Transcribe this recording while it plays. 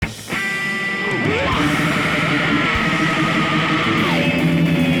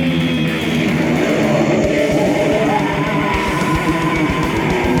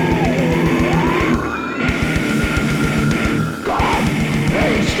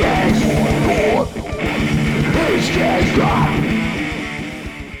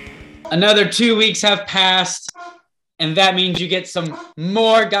Another 2 weeks have passed, and that means you get some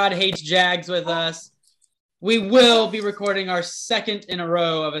more God Hates Jags with us. We will be recording our second in a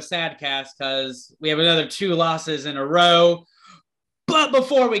row of a Sadcast because we have another 2 losses in a row. But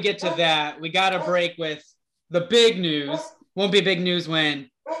before we get to that, we got to break with the big news. Won't be big news when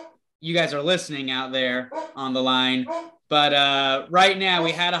you guys are listening out there on the line. But right now,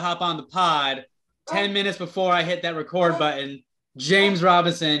 we had to hop on the pod 10 minutes before I hit that record button. James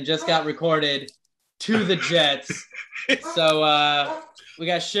Robinson just got recorded to the Jets. So we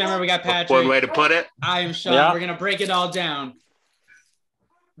got Shimmer, we got Patrick. One way to put it. I am Sean. Yeah. We're going to break it all down.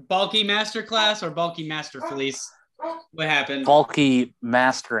 Bulky Masterclass or Bulky Master Fleece? What happened? Bulky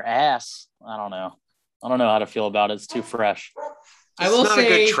Master Ass. I don't know how to feel about it. It's too fresh. I will say,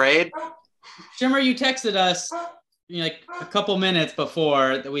 a good trade. Shimmer, you texted us like a couple minutes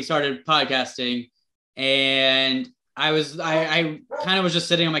before that we started podcasting, and I kind of was just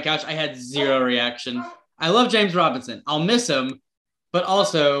sitting on my couch. I had zero reaction. I love James Robinson. I'll miss him, but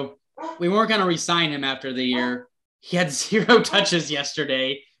also we weren't going to re-sign him after the year. He had 0 touches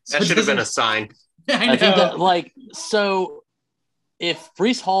yesterday. So that should have been a sign. I think that, so if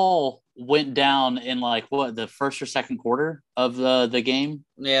Breece Hall went down in the first or second quarter of the game,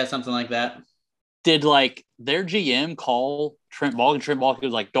 yeah, something like that. Did their GM call Trent Baalke? And Trent Baalke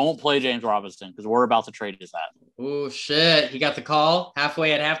was like, "Don't play James Robinson because we're about to trade his ass." Oh shit! He got the call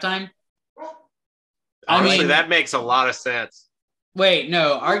halfway at halftime. Honestly, that makes a lot of sense. Wait,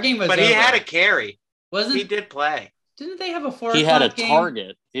 no, our game was. But he had a carry. Wasn't he? Did play? Didn't they have a 4 He had a game?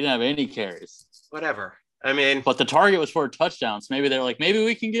 target. He didn't have any carries. Whatever. I mean, but the target was for a touchdown. So maybe they're like, maybe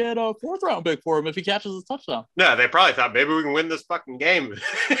we can get a 4th round pick for him if he catches a touchdown. No, they probably thought maybe we can win this fucking game.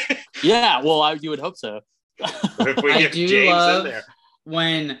 Yeah, well, you would hope so. If we get James love in there.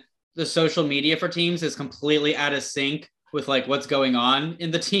 When the social media for teams is completely out of sync with what's going on in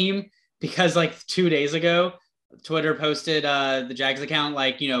the team, because 2 days ago, Twitter posted the Jags account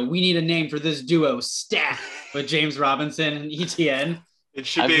we need a name for this duo stat with James Robinson and ETN. It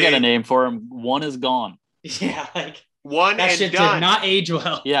should I've be got a name for him. One is gone. Yeah, one that and shit done. Did not age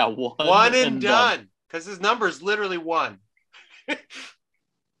well. Yeah, one and done. Because his number is literally 1.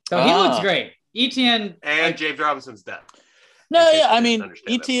 So he looks great. ETN and James Robinson's done. No, yeah, I mean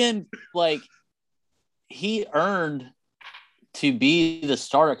ETN he earned to be the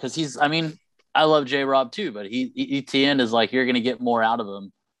starter because he's. I mean, I love J Rob too, but ETN is you're going to get more out of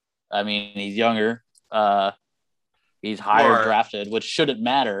him. I mean, he's younger. He's higher drafted, which shouldn't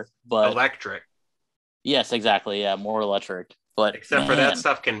matter. But electric. Yes, exactly. Yeah, more electric. But except for that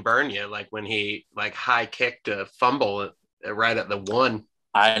stuff can burn you, like when he high kicked a fumble right at the 1.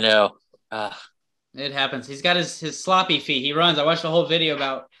 I know. It happens. He's got his sloppy feet. He runs. I watched a whole video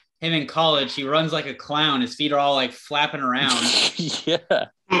about him in college. He runs like a clown. His feet are all flapping around. Yeah.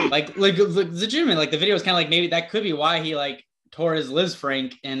 Legitimate. The video is kind of maybe that could be why he tore his Liz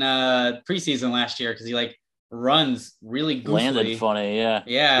Frank in preseason last year because he runs really goofily. Landed funny, yeah.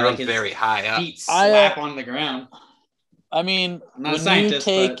 Yeah, he runs very high up. Feet slap on the ground. I mean, I'm not a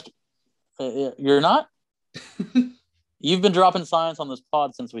scientist, you're not? You've been dropping science on this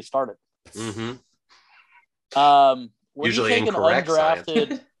pod since we started. Mm-hmm. When Usually you take incorrect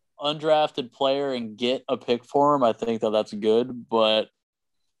an undrafted player and get a pick for him, I think that's good, but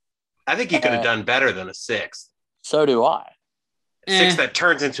I think he could have done better than a 6th. So do I. 6th that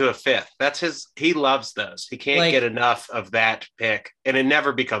turns into a 5th. That's he loves those. He can't get enough of that pick, and it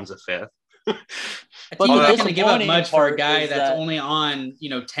never becomes a 5th. I think you're not going to give up much for a guy that's only on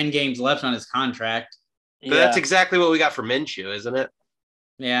 10 games left on his contract. But that's exactly what we got for Minshew, isn't it?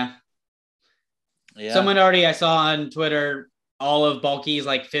 Yeah. Someone already I saw on Twitter all of Bulky's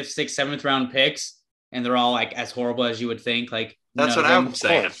 5th, 6th, 7th round picks, and they're all as horrible as you would think. That's what I'm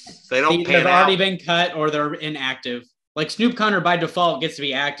saying. They don't. They've already been cut or they're inactive. Snoop Connor by default gets to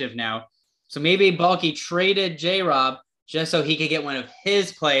be active now. So maybe Bulky traded J-Rob just so he could get one of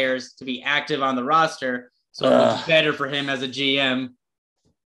his players to be active on the roster. So it was better for him as a GM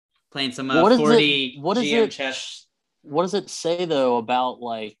playing some 40 GM chess. What does it say though about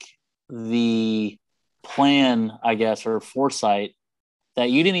the plan, I guess, or foresight that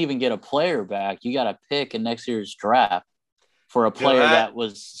you didn't even get a player back? You got a pick in next year's draft for a player that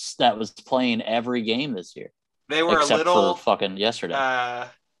was playing every game this year. They were except a little for fucking yesterday.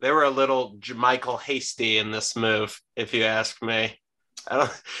 They were a little Michael hasty in this move, if you ask me.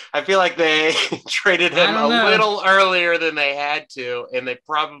 I feel like they traded him a little earlier than they had to, and they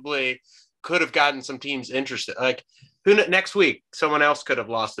probably could have gotten some teams interested. Next week, someone else could have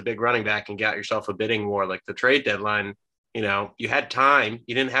lost a big running back and got yourself a bidding war. The trade deadline, you had time.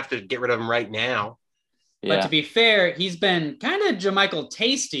 You didn't have to get rid of him right now. But to be fair, he's been kind of JaMychal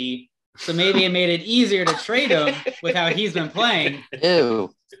tasty. So maybe it made it easier to trade him with how he's been playing. Ew.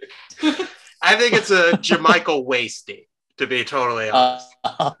 I think it's a JaMychal wasty, to be totally honest.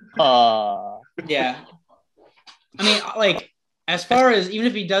 Yeah. I mean, like, as far as even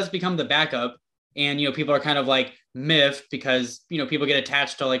if he does become the backup and, people are kind of like miffed because, people get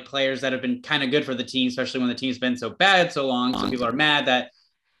attached to like players that have been kind of good for the team, especially when the team's been so bad so long. So people are mad that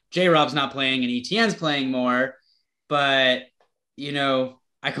J-Rob's not playing and ETN's playing more. But,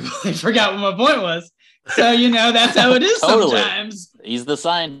 I completely forgot what my point was. So, that's how it is sometimes. He's the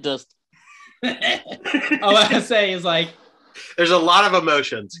scientist. All I have to say is like, there's a lot of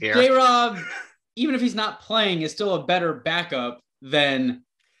emotions here. J-Rob, even if he's not playing, is still a better backup than,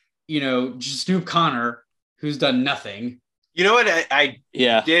 Snoop Connor, who's done nothing. You know what I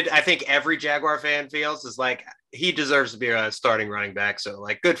think every Jaguar fan feels is like he deserves to be a starting running back. So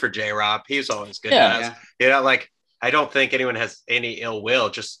like good for J-Rob. He's always good. Yeah. Like I don't think anyone has any ill will.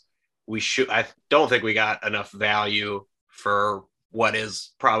 Just I don't think we got enough value for what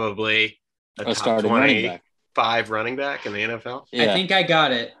is probably a top 25 running back in the NFL. Yeah. I think I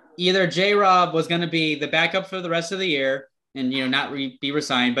got it. Either J-Rob was going to be the backup for the rest of the year and, not be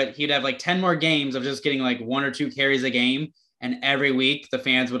resigned, but he'd have like 10 more games of just getting like 1 or 2 carries a game. And every week the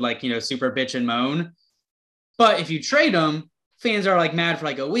fans would like, super bitch and moan. But if you trade him, fans are like mad for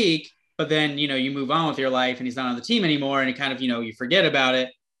like a week, but then, you move on with your life and he's not on the team anymore. And it kind of, you forget about it.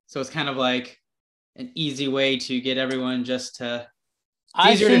 So it's kind of like an easy way to get everyone just to,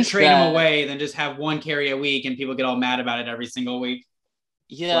 it's easier to trade him away than just have 1 carry a week and people get all mad about it every single week.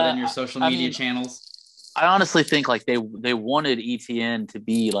 Yeah. In your social media channels. I honestly think like they wanted ETN to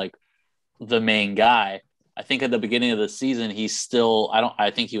be like the main guy. I think at the beginning of the season, he's still,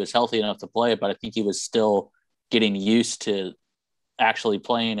 I think he was healthy enough to play, but I think he was still getting used to actually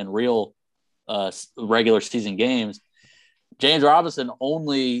playing in real regular season games. James Robinson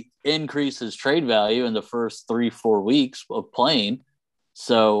only increased his trade value in the first 3-4 weeks of playing.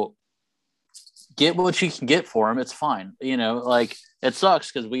 So get what you can get for him. It's fine. Like it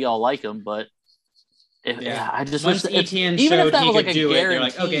sucks because we all like him, but I just wish ETN even if that was like a guarantee,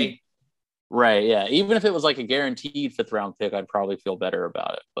 like, okay. Right. Yeah. Even if it was like a guaranteed 5th round pick, I'd probably feel better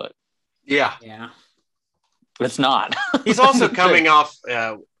about it, but yeah. It's not. He's also coming off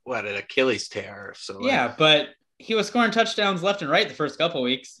an Achilles tear. So but he was scoring touchdowns left and right the first couple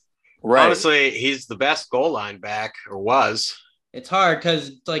weeks. Right. Honestly, he's the best goal line back, or was. It's hard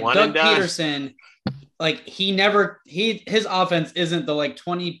because like Doug Peterson, like his offense isn't the like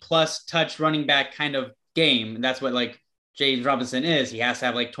 20 plus touch running back kind of game. And that's what like James Robinson is. He has to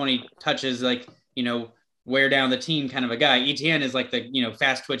have like 20 touches, like, wear down the team kind of a guy. ETN is like the,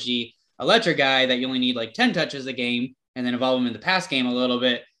 fast twitchy electric guy that you only need like 10 touches a game and then involve him in the pass game a little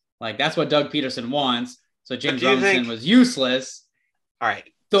bit. Like that's what Doug Peterson wants. So James Robinson was useless. All right.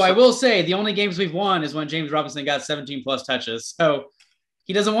 So I will say the only games we've won is when James Robinson got 17 plus touches. So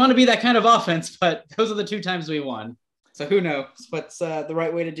he doesn't want to be that kind of offense, but those are the 2 times we won. So who knows what's the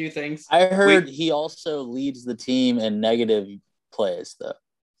right way to do things. I heard he also leads the team in negative plays, though.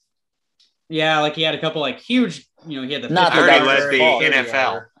 Yeah, like he had a couple like huge, he had the not I already led the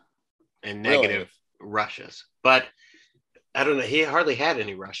NFL in negative rushes, but I don't know. He hardly had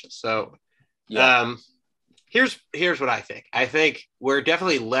any rushes. So here's what I think. I think we're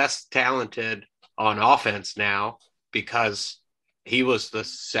definitely less talented on offense now because he was the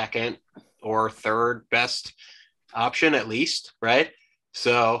 2nd or 3rd best option at least, right?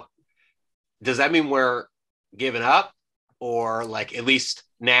 So does that mean we're giving up, or like at least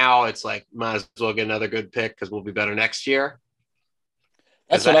now it's like might as well get another good pick because we'll be better next year?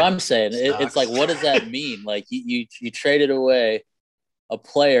 That's what I'm saying. It's like, what does that mean? Like you traded away a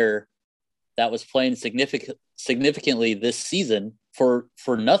player that was playing significantly this season for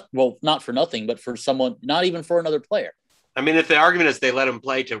nothing. Well, not for nothing, but for someone, not even for another player. I mean, if the argument is they let him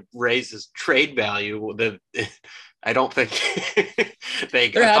play to raise his trade value, then I don't think they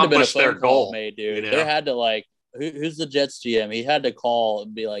accomplished their goal. Made, dude. There had to like, who's the Jets GM? He had to call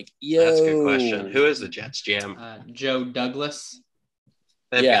and be like, "Yo." That's a good question. Who is the Jets GM? Joe Douglas.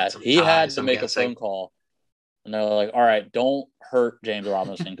 He had to make a phone call, and they're like, "All right, don't hurt James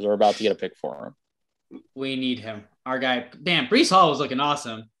Robinson because we're about to get a pick for him. We need him. Our guy, damn, Breece Hall was looking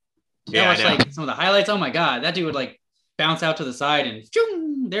awesome. Yeah, I watched like some of the highlights. Oh my god, that dude would like bounce out to the side and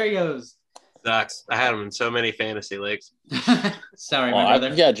there he goes. Sucks. I had him in so many fantasy leagues. Sorry, my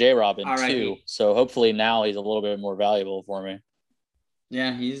brother. Yeah, J Robin too. So hopefully now he's a little bit more valuable for me.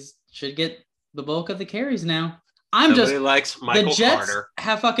 Yeah, should get the bulk of the carries now. Nobody likes Michael the Jets Carter.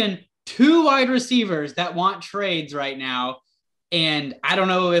 Have fucking 2 wide receivers that want trades right now. And I don't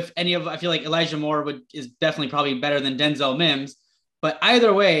know if I feel like Elijah Moore is definitely probably better than Denzel Mims. But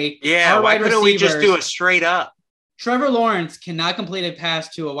either way, why couldn't we just do a straight up? Trevor Lawrence cannot complete a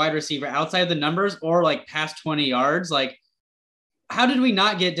pass to a wide receiver outside the numbers or like past 20 yards. Like, how did we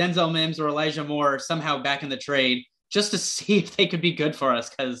not get Denzel Mims or Elijah Moore somehow back in the trade just to see if they could be good for us?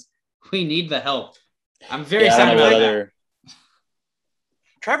 Because we need the help. I'm very sad about that.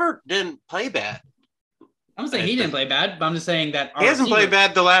 Trevor didn't play bad. I'm saying he didn't play bad, but I'm just saying that he hasn't played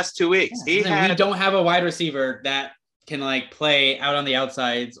bad the last 2 weeks. We don't have a wide receiver that can like play out on the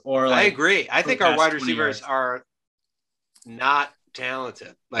outsides or like. I agree. I think our wide receivers are not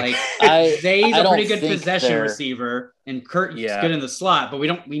talented. Like Zay's a pretty good possession receiver, and Curtin's good in the slot, but we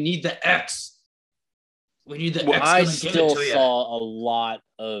need the X. We need the X. I still saw a lot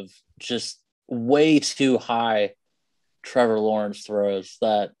of just way too high Trevor Lawrence throws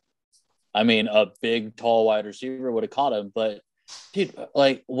that. I mean, a big, tall wide receiver would have caught him, but dude,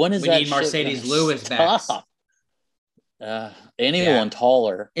 like, when is that? We need Mercedes Lewis back. Anyone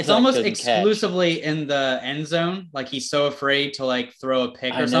taller. It's almost exclusively in the end zone. Like, he's so afraid to like throw a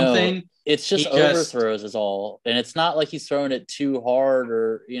pick or something. It's just overthrows is all, and it's not like he's throwing it too hard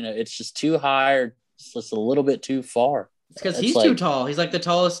or it's just too high or just a little bit too far. It's because he's too tall. He's like the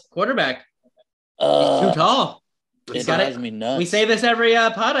tallest quarterback. He's too tall. It drives me nuts. We say this every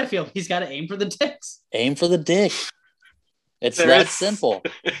pod. I feel he's got to aim for the dicks. Aim for the dick. It's that simple.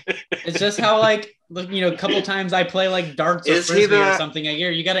 It's just how like a couple times I play like darts or frisbee or something a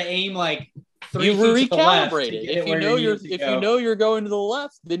year. You got to aim like 3 feet to the left. If you know you're going to the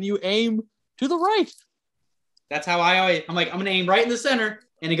left, then you aim to the right. That's how I'm like, I'm gonna aim right in the center,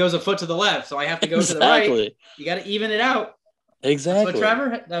 and it goes a foot to the left, so I have to go to the right. You got to even it out. Exactly.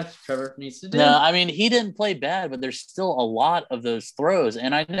 That's what Trevor needs to do. No, I mean, he didn't play bad, but there's still a lot of those throws.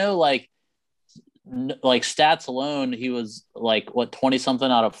 And I know like stats alone, he was like, 20 something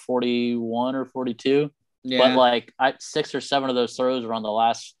out of 41 or 42. Yeah. But like 6 or 7 of those throws were on the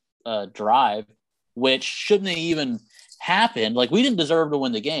last drive, which shouldn't have even happened. Like, we didn't deserve to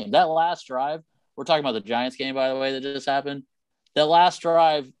win the game. That last drive, we're talking about the Giants game, by the way, that just happened. That last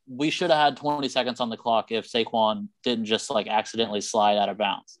drive, we should have had 20 seconds on the clock if Saquon didn't just like accidentally slide out of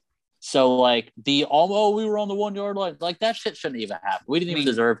bounds. So like we were on the 1 yard line, like that shit shouldn't even happen. We didn't even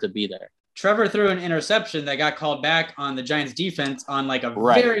deserve to be there. Trevor threw an interception that got called back on the Giants defense on like a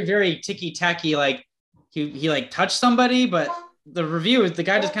very, very ticky tacky, like he like touched somebody, but the review is the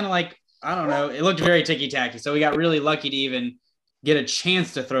guy just kind of like, I don't know. It looked very ticky tacky. So we got really lucky to even get a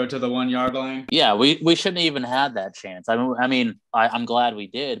chance to throw to the 1 yard line. Yeah, we shouldn't have even had that chance. I'm glad we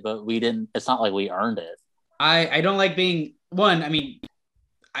did, but we didn't. It's not like we earned it. I don't like being one. I mean,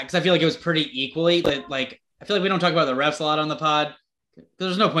 because I feel like it was pretty equally. Like I feel like we don't talk about the refs a lot on the pod.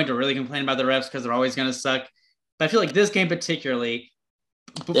 There's no point to really complain about the refs because they're always going to suck. But I feel like this game particularly,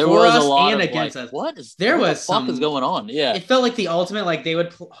 there was us a lot and of against like, us, what is going on? Yeah, it felt like the ultimate. Like they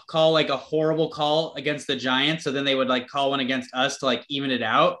would call like a horrible call against the Giants, so then they would like call one against us to like even it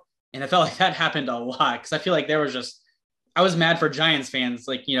out. And I felt like that happened a lot because I feel like I was mad for Giants fans.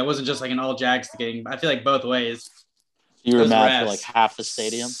 Like it wasn't just like an all Jags game. I feel like both ways. You were mad for like half the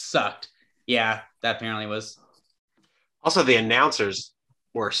stadium. Sucked. Yeah, that apparently was. Also, the announcers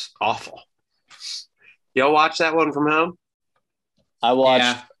were awful. Y'all watch that one from home? I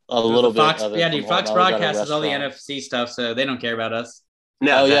watched a little bit of it. Yeah, dude, Fox broadcasts all the NFC stuff, so they don't care about us.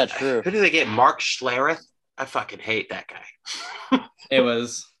 No, true. Who do they get? Mark Schlereth? I fucking hate that guy. It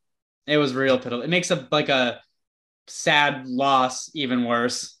was real pitiful. It makes a sad loss even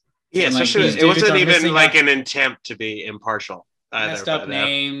worse. Yeah, especially it wasn't even like an attempt to be impartial. Messed up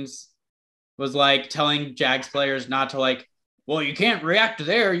names. Was like telling Jags players not to like, well, you can't react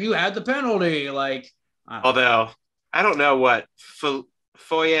there. You had the penalty. Like, although I don't know what Foye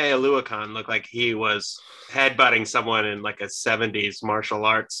Oluokun looked like. He was headbutting someone in like a 70s martial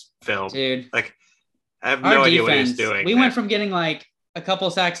arts film. Dude, like I have no idea what he was doing. We went from getting like a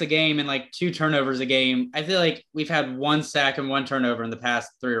couple sacks a game and like 2 turnovers a game. I feel like we've had 1 sack and 1 turnover in the past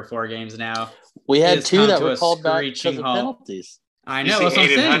 3 or 4 games now. We had 2 that were called back because of penalties. I know. You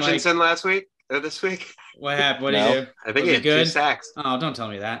see Aiden Hutchinson last week or this week? What happened? What did he do? I think he had 2 sacks. Oh, don't tell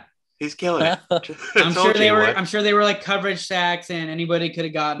me that. He's killing it. I'm sure they were like coverage sacks, and anybody could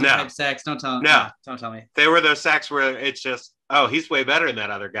have gotten type sacks. Don't tell me. They were those sacks where it's just, oh, he's way better than that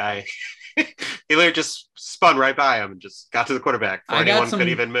other guy. He literally just spun right by him and just got to the quarterback before anyone could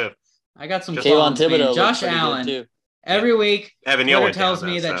even move. I got some Kayvon Thibodeau. Josh Allen. Every week, Evan Twitter tells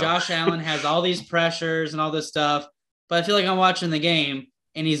me that Josh Allen has all these pressures and all this stuff, but I feel like I'm watching the game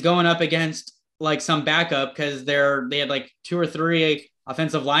and he's going up against like some backup because they had like 2 or 3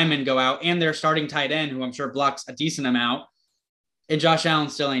 offensive linemen go out and their starting tight end, who I'm sure blocks a decent amount. and Josh Allen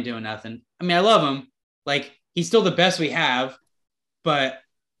still ain't doing nothing. I mean, I love him. Like, he's still the best we have, but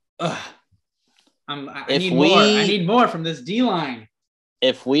I need more from this D-line.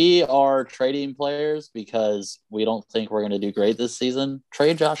 If we are trading players because we don't think we're going to do great this season,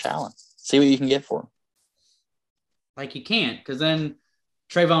 trade Josh Allen. See what you can get for him. Like, you can't, because then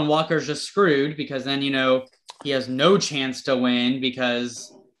Trayvon Walker's just screwed, because then, he has no chance to win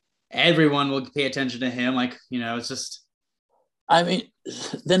because everyone will pay attention to him. Like, it's just. I mean,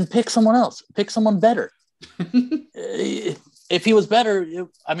 then pick someone else. Pick someone better. If he was better,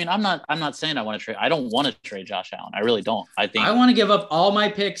 I'm not saying I want to trade. I don't want to trade Josh Allen. I really don't. I want to give up all my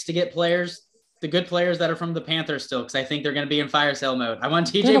picks to get players, the good players that are from the Panthers still, because I think they're going to be in fire sale mode. I want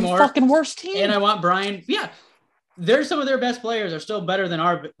TJ Moore. Fucking worst team. And I want Brian. Yeah, they're some of their best players are still better than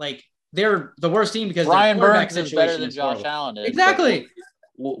they're the worst team because Brian Burns is better than Josh Allen is. Exactly.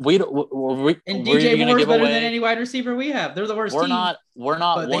 And DJ Moore is better than any wide receiver we have. They're the worst team. We're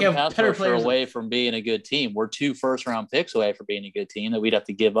not one pass rusher away from being a good team. We're 2 first-round picks away from being a good team that we'd have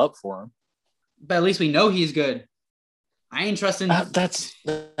to give up for him. But at least we know he's good. I ain't trusting. I think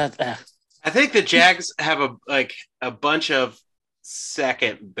the Jags have a bunch of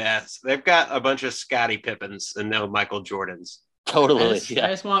second best. They've got a bunch of Scottie Pippens and no Michael Jordans. Totally. I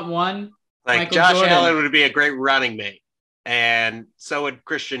just want one. Like Michael Josh Jordan. Allen would be a great running mate. And so would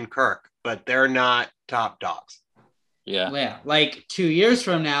Christian Kirk, but they're not top dogs. Yeah. Like 2 years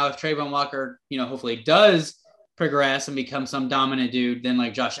from now, if Trayvon Walker, hopefully does progress and become some dominant dude, then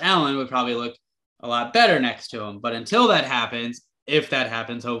like Josh Allen would probably look a lot better next to him. But until that happens, if that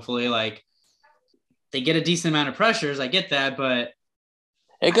happens, hopefully, like they get a decent amount of pressures. I get that, but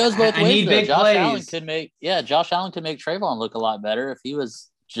it goes both ways. I need big plays. Josh Allen could make Trayvon look a lot better if he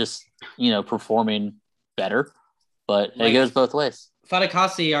was just, performing better. But it goes both ways.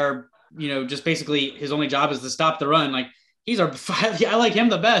 Fatukasi are, just basically his only job is to stop the run. Like I like him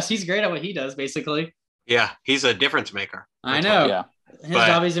the best. He's great at what he does, basically. Yeah, he's a difference maker. I know. Yeah. His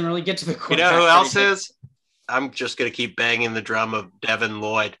job isn't really get to the quarterback. You know who else is? I'm just going to keep banging the drum of Devin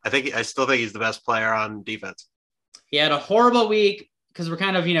Lloyd. I still think he's the best player on defense. He had a horrible week because we're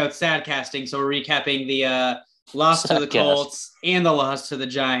kind of, it's sad casting. So we're recapping the loss to the Colts and the loss to the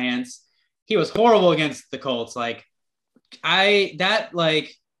Giants. He was horrible against the Colts.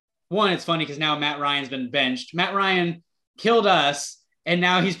 It's funny because now Matt Ryan's been benched. Matt Ryan killed us, and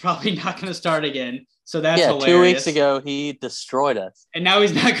now he's probably not going to start again. So that's hilarious. 2 weeks ago, he destroyed us. And now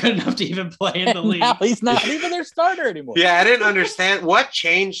he's not good enough to even play in the league. Now he's not even their starter anymore. Yeah, I didn't understand. What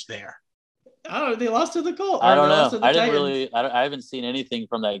changed there? I don't know. They lost to the Colts. I don't know. I haven't seen anything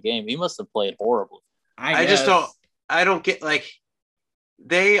from that game. He must have played horribly. I don't get,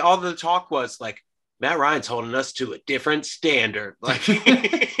 all the talk was Matt Ryan's holding us to a different standard. He's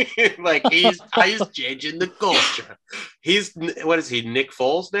changing the culture. What is he, Nick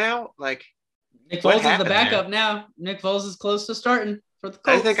Foles now? Nick Foles is the backup now. Nick Foles is close to starting for the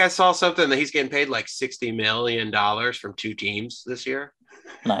Colts. I think I saw something that he's getting paid $60 million from 2 teams this year.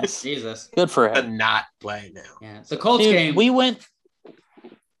 Nice. Jesus. Good for him. But not play now. Yeah. The Colts game. We went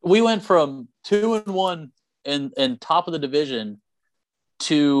from 2-1 and top of the division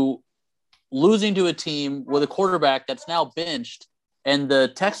to losing to a team with a quarterback that's now benched, and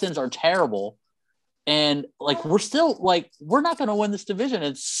the Texans are terrible. And we're still we're not going to win this division.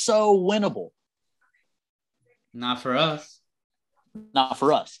 It's so winnable. Not for us. Not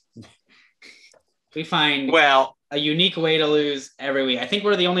for us. We find a unique way to lose every week. I think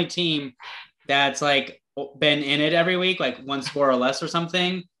we're the only team that's been in it every week, 1 score or less or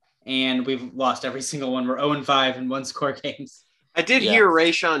something. And we've lost every single one. We're 0-5 in 1-score games. I did hear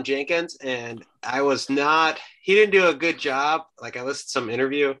Rayshon Jenkins, and he didn't do a good job. I listened to some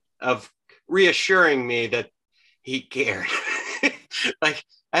interview of reassuring me that he cared. I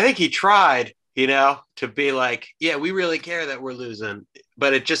think he tried, to be we really care that we're losing.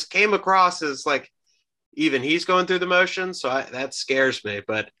 But it just came across as even he's going through the motions. So that scares me.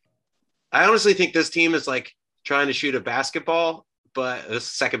 But I honestly think this team is trying to shoot a basketball. But this is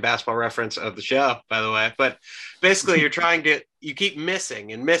the second basketball reference of the show, by the way. But basically, you keep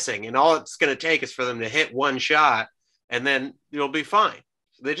missing, and all it's going to take is for them to hit one shot, and then you'll be fine.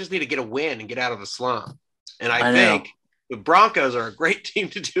 So they just need to get a win and get out of the slump. And I think the Broncos are a great team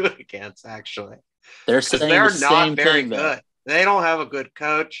to do it against, actually. They're not very good. They don't have a good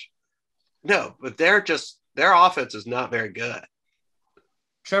coach. No, but their offense is not very good.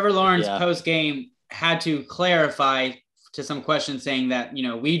 Trevor Lawrence post-game had to clarify to some questions saying that,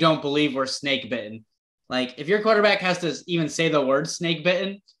 we don't believe we're snake bitten. If your quarterback has to even say the word snake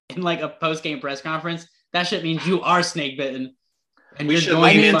bitten in a post-game press conference, that shit means you are snake bitten. And we should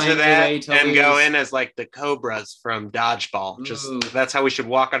lean into that and go in as like the Cobras from Dodgeball. That's how we should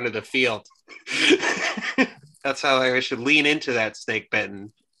walk onto the field. That's how we should lean into that snake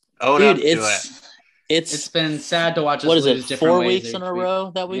bitten. Dude, it's been sad to watch us lose different 4 weeks in a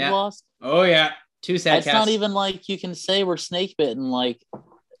row that we've lost? Oh, yeah. 2 sad It's not even like you can say we're snake bitten. Like,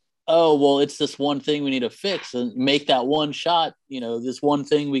 oh, well, it's this one thing we need to fix and make that one shot. This one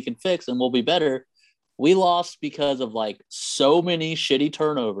thing we can fix and we'll be better. We lost because of like so many shitty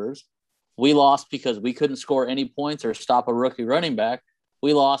turnovers. We lost because we couldn't score any points or stop a rookie running back.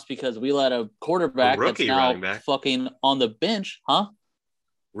 We lost because we let a quarterback that's now fucking on the bench. Huh?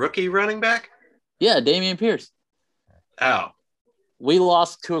 Rookie running back? Yeah, Dameon Pierce. Oh. We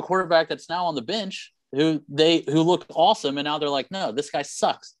lost to a quarterback that's now on the bench who looked awesome, and now they're like, no, this guy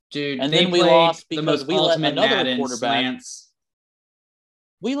sucks. Dude, and then we lost because we let another quarterback. Slants.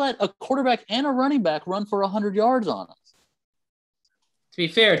 We let a quarterback and a running back run for 100 yards on us. To be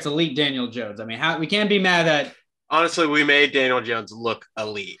fair, it's elite Daniel Jones. I mean, we can't be mad at. Honestly, we made Daniel Jones look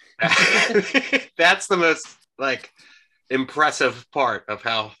elite. That's the most impressive part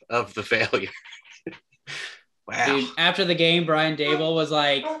of the failure. Wow. Dude, after the game, Brian Daboll was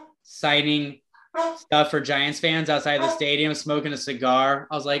signing stuff for Giants fans outside the stadium, smoking a cigar.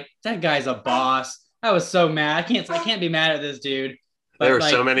 I was like, that guy's a boss. I was so mad. I can't be mad at this dude. But there were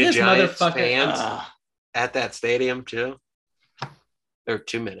so many Giants fans at that stadium too. There were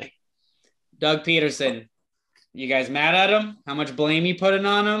too many. Doug Peterson, you guys mad at him? How much blame you putting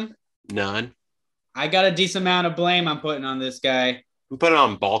on him? None. I got a decent amount of blame I'm putting on this guy. I'm putting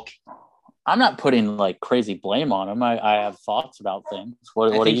on bulk. I'm not putting crazy blame on him. I have thoughts about things.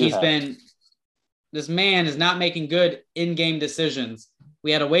 What do you have? This man is not making good in-game decisions.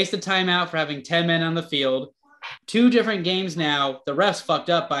 We had a wasted timeout for having 10 men on the field. 2 different games now. The refs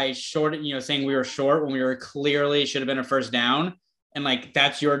fucked up by saying we were short when we were clearly should have been a first down. And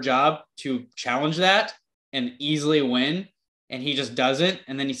that's your job to challenge that and easily win. And he just doesn't.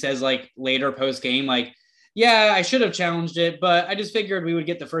 And then he says later post game, yeah, I should have challenged it, but I just figured we would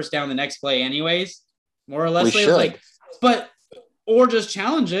get the first down the next play anyways, more or less. We should. Or just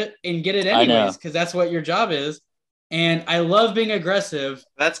challenge it and get it anyways, because that's what your job is. And I love being aggressive.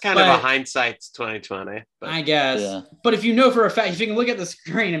 That's kind of a hindsight's 2020. I guess. Yeah. But if you know for a fact, if you can look at the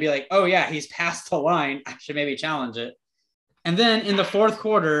screen and be like, oh yeah, he's past the line, I should maybe challenge it. And then in the fourth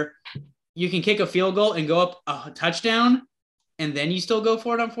quarter, you can kick a field goal and go up a touchdown, and then you still go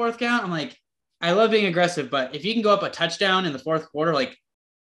for it on fourth down. I'm like, I love being aggressive, but if you can go up a touchdown in the fourth quarter,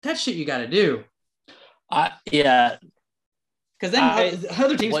 that's shit you got to do. Yeah. Because then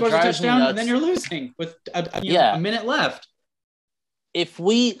other team scores a touchdown, and then you're losing with a minute left. If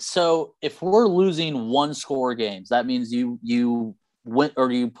we're losing 1-score games, that means you win,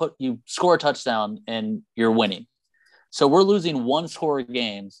 or you score a touchdown and you're winning. So we're losing 1-score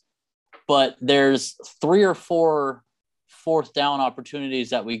games, but there's 3 or 4 fourth down opportunities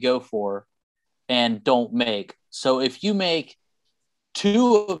that we go for and don't make. So if you make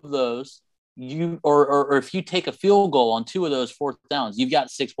 2 of those, or if you take a field goal on 2 of those fourth downs, you've got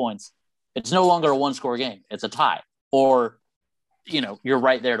 6 points. It's no longer a 1-score game. It's a tie, or, you're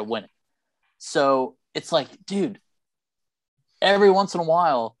right there to win it. So it's dude, every once in a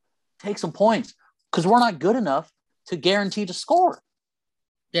while, take some points, because we're not good enough to guarantee to score.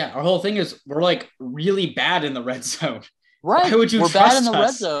 Yeah. Our whole thing is we're really bad in the red zone. Right. Why would you we're trust bad in the red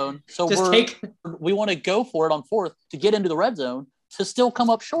us? zone. So we want to go for it on fourth to get into the red zone to still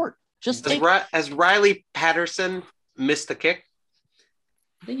come up short. Has Riley Patterson missed a kick?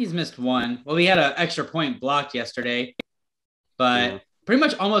 I think he's missed 1. Well, we had an extra point blocked yesterday, but pretty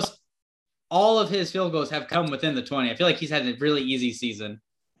much almost all of his field goals have come within the 20. I feel like he's had a really easy season.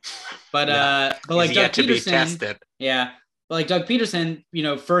 But Doug Peterson, yeah. But Doug Peterson,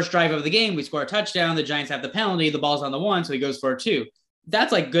 first drive of the game, we score a touchdown. The Giants have the penalty. The ball's on the 1, so he goes for a 2.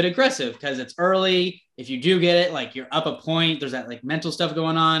 That's good aggressive because it's early. If you do get it, you're up a point. There's that mental stuff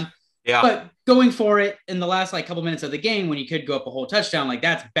going on. Yeah. But going for it in the last couple minutes of the game when you could go up a whole touchdown,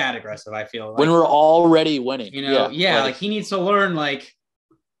 that's bad aggressive. I feel when we're already winning. He needs to learn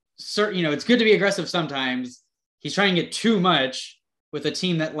it's good to be aggressive sometimes. He's trying to get too much with a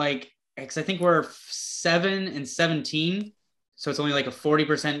team that because I think we're 7-17. So it's only a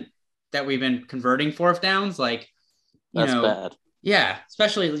 40% that we've been converting fourth downs. That's bad. Yeah,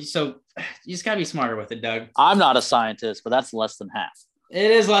 especially so you just gotta be smarter with it, Doug. I'm not a scientist, but that's less than half. It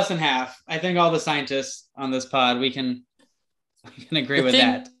is less than half. I think all the scientists on this pod we can agree with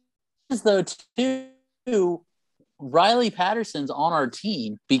that. Though too, Riley Patterson's on our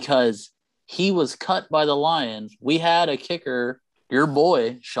team because he was cut by the Lions. We had a kicker, your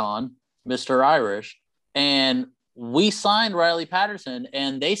boy Sean, Mr. Irish, and we signed Riley Patterson,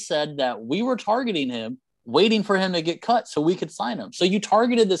 and they said that we were targeting him, waiting for him to get cut so we could sign him. So you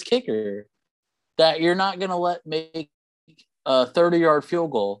targeted this kicker that you're not going to let make a 30-yard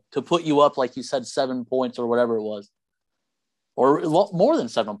field goal to put you up, like you said, 7 points or whatever it was, or more than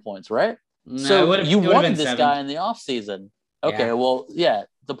 7 points, right? No, so you wanted this 7. guy in the offseason. Okay, Yeah. well, yeah.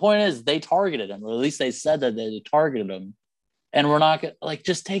 The point is they targeted him, or at least they said that they targeted him. And we're not going to,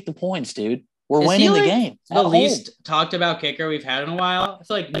 just take the points, dude. We're winning the game. The least talked about kicker we've had in a while. I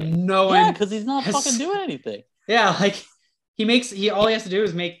feel like no one. Yeah, because he's not fucking doing anything. Yeah, all he has to do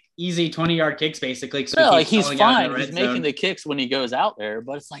is make easy 20-yard kicks, basically. So he's fine. He's making the kicks when he goes out there,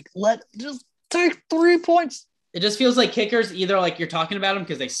 but it's just take 3 points. It just feels like kickers either you're talking about them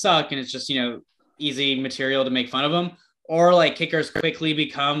because they suck and it's just, easy material to make fun of them, or kickers quickly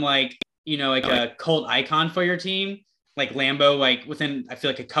become a cult icon for your team. Like Lambo, within, I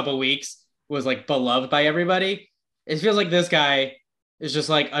feel like a couple weeks was beloved by everybody. It feels like this guy is just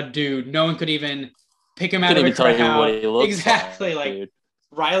a dude. No one could even pick him out of a crowd. Exactly. Like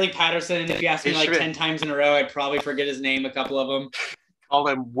Riley Patterson. If you ask me 10 times in a row, I'd probably forget his name, a couple of them. Call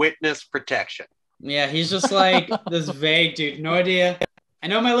him witness protection. Yeah, he's just this vague dude. No idea. I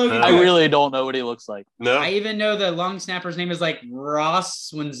know my Logan. I really don't know what he looks like. No. I even know the long snapper's name is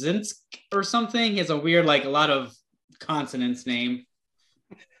Ross Winzinsk or something. He has a weird, a lot of consonants name.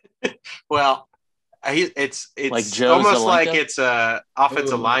 Well, it's Joe almost Zelenka? like it's a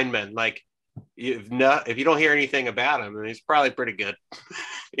offensive lineman. If you don't hear anything about him, then he's probably pretty good.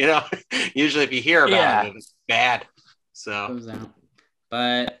 Usually if you hear about him, it's bad. So,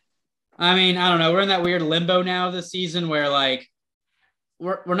 but I mean, I don't know. We're in that weird limbo now this season where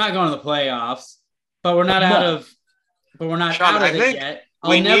we're not going to the playoffs, but we're not out of out of it yet.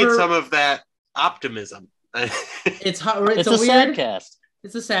 We need some of that optimism. It's hot. It's a sad cast.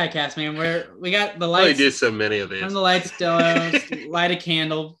 It's a sad cast, man. We got the lights. We do so many of these. Turn the lights down, light a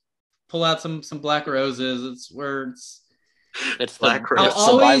candle, pull out some black roses. It's black roses.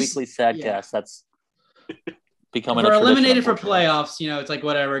 Bi-weekly sad cast. That's becoming. We're eliminated for playoffs. It's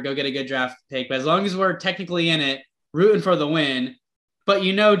whatever. Go get a good draft pick. But as long as we're technically in it, rooting for the win. But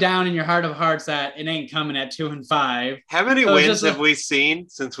down in your heart of hearts that it ain't coming at 2-5. How many wins have we seen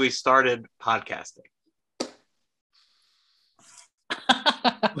since we started podcasting?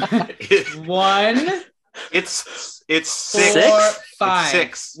 One. It's 6. 4, 5. It's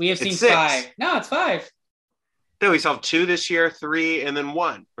 6. We have seen 5. No, it's 5. No, we saw 2 this year, 3, and then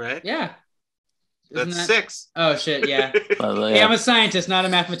 1, right? Yeah. That's 6. Oh shit, yeah. Hey, I'm a scientist, not a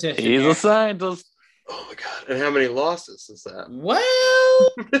mathematician. He's a scientist. Oh my god! And how many losses is that? Well,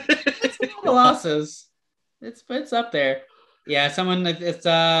 it's a lot of losses. It's up there. Yeah, it's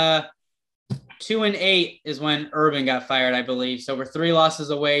 2-8 is when Urban got fired, I believe. So we're 3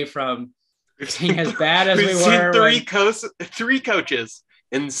 losses away from being as bad as we were. We've seen 3 coaches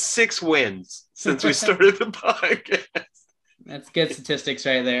and 6 wins since we started the podcast. That's good statistics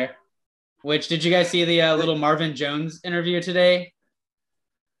right there. Did you guys see the little Marvin Jones interview today?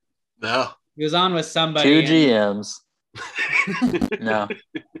 No. He was on with somebody. 2 GMs. No.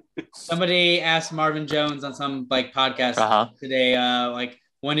 Somebody asked Marvin Jones on some podcast today,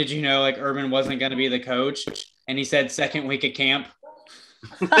 when did you know Urban wasn't going to be the coach? And he said second week of camp.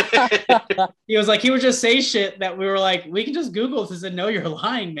 He was he would just say shit that we were we can just Google this and know you're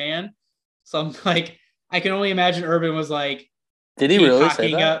lying, man. So I'm I can only imagine Urban was did he really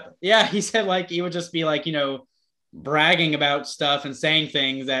say that? Yeah, he said he would just be bragging about stuff and saying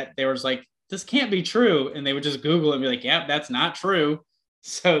things that they were just this can't be true. And they would just Google it and be yeah, that's not true.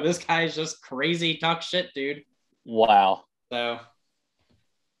 So this guy's just crazy, talk shit, dude. Wow. So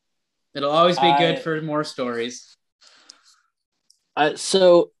it'll always be good for more stories.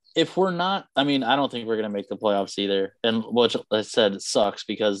 So if we're not, I don't think we're going to make the playoffs either. And which I said, it sucks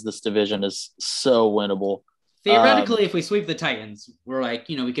because this division is so winnable. Theoretically, if we sweep the Titans, we're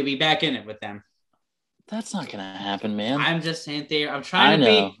we could be back in it with them. That's not going to happen, man. I'm just saying I'm trying to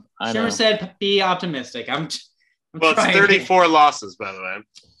be. Shimmer said be optimistic. I'm well, it's 34 losses, by the way.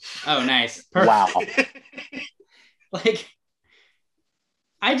 Oh, nice. Wow.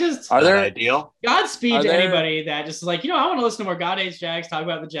 I just are there ideal? Godspeed to anybody that just I want to listen to more God Hates Jags talk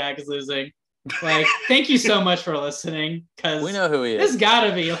about the Jags losing. Thank you so much for listening because we know who he is. This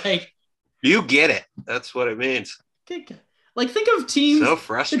gotta be you get it. That's what it means. Think of teams. So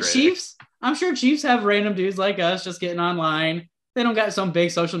frustrating. The Chiefs. I'm sure Chiefs have random dudes like us just getting online. They don't got some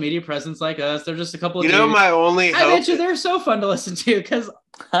big social media presence like us. They're just a couple of dudes. My only hope. I bet you they're so fun to listen to because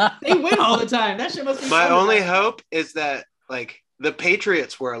they win all the time. That shit must be my only hope is that the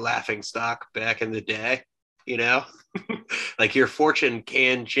Patriots were a laughing stock back in the day, your fortune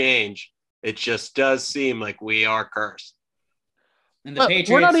can change. It just does seem like we are cursed. And the Patriots,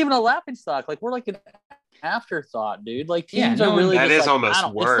 we're not even a laughing stock. Like we're like an afterthought, dude. Like teams are really that just is like,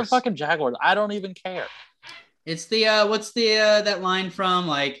 almost worse. It's the fucking Jaguars. I don't even care. It's the what's the that line from?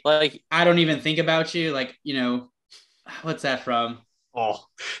 Like I don't even think about you. Like, what's that from? Oh,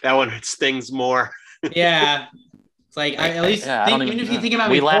 that one stings more. Yeah. It's like I at least think, even if you think about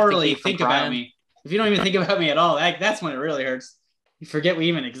me poorly, think about me. If you don't even think about me at all, that's when it really hurts. You forget we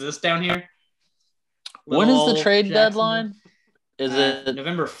even exist down here. When is the trade deadline? Is it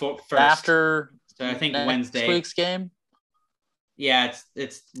November 1st? After so I think Wednesday. Next week's game? Yeah,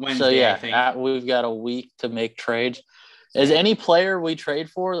 it's Wednesday. So yeah, I think. We've got a week to make trades. Is any player we trade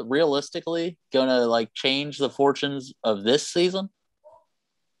for realistically gonna like change the fortunes of this season?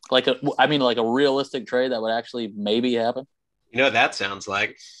 Like a realistic trade that would actually maybe happen? You know what that sounds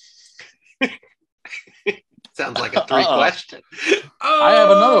like? Sounds like a 3 question. Oh! I have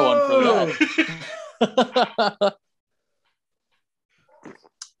another one for that.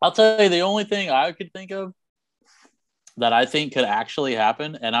 I'll tell you the only thing I could think of that I think could actually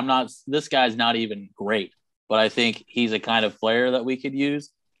happen, and this guy's not even great, but I think he's a kind of player that we could use.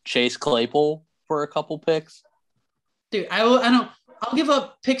 Chase Claypool for a couple picks. Dude, I'll give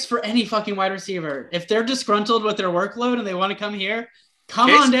up picks for any fucking wide receiver. If they're disgruntled with their workload and they want to come here, come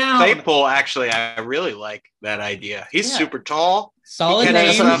on down. Claypool, actually, I really like that idea. He's super tall. Solid he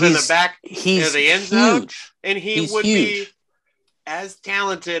name. Stuff in the back of the end zone, and he's would huge. Be as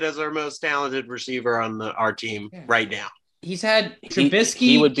talented as our most talented receiver on our team right now. He's had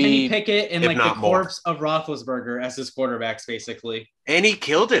Trubisky, Kenny Pickett, and like the corpse of Roethlisberger as his quarterbacks, basically. And he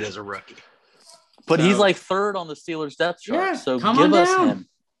killed it as a rookie. But he's like third on the Steelers depth chart. Yeah, so give us him.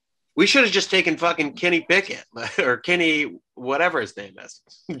 We should have just taken fucking Kenny Pickett or Kenny, whatever his name is.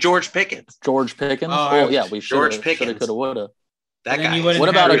 George Pickens. George Pickens? Oh, yeah, we should have. George Pickens. Could have, would have. That guy. What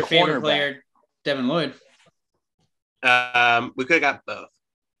about your favorite player, Devin Lloyd? We could have got both.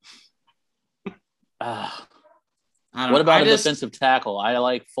 What about a defensive tackle? I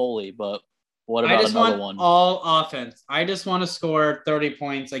like Foley, but what about another one? All offense. I just want to score 30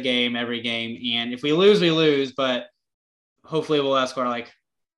 points a game every game, and if we lose, we lose. But hopefully, we'll outscore. Like,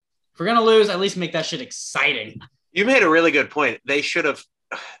 if we're gonna lose, at least make that shit exciting. You made a really good point. They should have.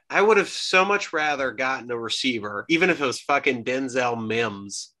 I would have so much rather gotten a receiver, even if it was fucking Denzel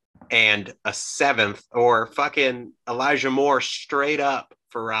Mims and a 7th, or fucking Elijah Moore straight up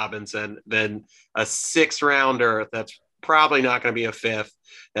for Robinson, than a 6th rounder that's probably not going to be a 5th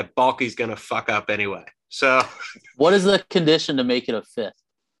that Bulky's going to fuck up anyway. So what is the condition to make it a 5th?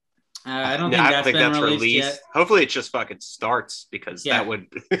 I don't think that's released yet. Hopefully it just fucking starts, because that would,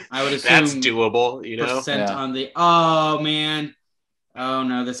 I would assume that's doable, on the, oh man. Oh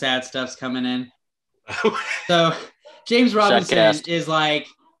no, the sad stuff's coming in. So James Robinson is like,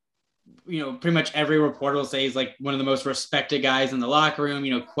 pretty much every reporter will say he's like one of the most respected guys in the locker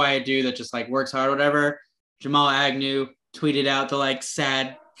room, quiet dude that just like works hard, whatever. Jamal Agnew tweeted out the like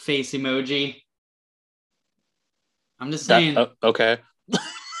sad face emoji. I'm just saying. Okay.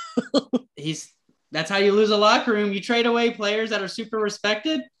 That's how you lose a locker room. You trade away players that are super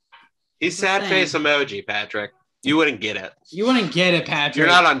respected. He's sad face emoji, Patrick. You wouldn't get it. You wouldn't get it, Patrick. You're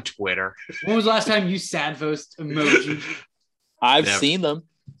not on Twitter. When was the last time you sad face emoji? I've seen them.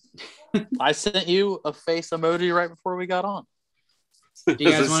 I sent you a face emoji right before we got on. Do you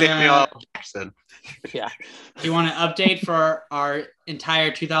guys want Samuel Jackson? Yeah. Do you want an update for our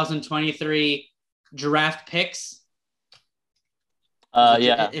entire 2023 draft picks? Lay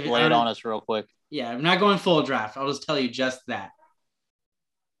it on us real quick. Yeah, I'm not going full draft. I'll just tell you just that.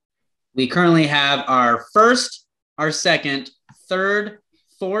 We currently have our first, our second, third,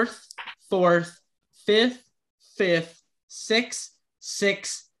 fourth, fifth, sixth,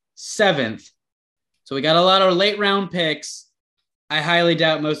 7th. So we got a lot of late round picks. I highly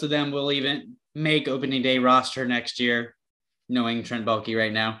doubt most of them will even make opening day roster next year, knowing Trent Baalke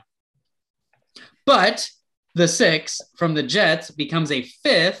right now. But the 6th from the Jets becomes a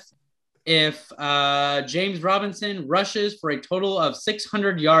 5th if James Robinson rushes for a total of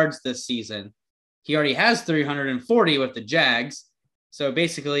 600 yards this season. He already has 340 with the Jags. So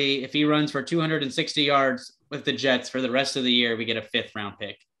basically, if he runs for 260 yards with the Jets for the rest of the year, we get a 5th round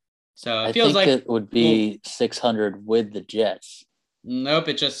pick. So it feels like it would be 600 with the Jets. Nope,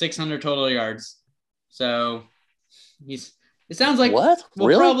 it's just 600 total yards. So it sounds like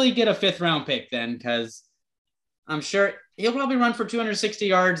we'll probably get a 5th round pick then, because I'm sure he'll probably run for 260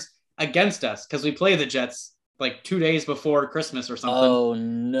 yards against us, because we play the Jets like 2 days before Christmas or something. Oh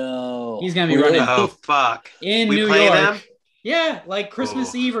no. He's gonna be running. Oh fuck. In New York. Yeah, like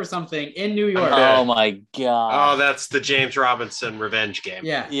Christmas Eve or something in New York. Okay. Oh my god. Oh, that's the James Robinson revenge game.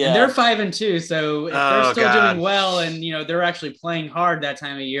 Yeah. And they're 5-2, so if they're still doing well, and they're actually playing hard that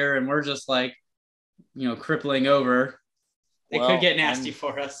time of year, and we're just like, crippling over, it could get nasty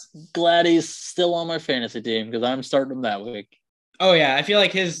for us. Glad he's still on my fantasy team because I'm starting him that week. Oh yeah, I feel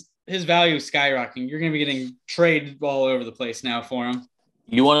like his value is skyrocketing. You're gonna be getting trade all over the place now for him.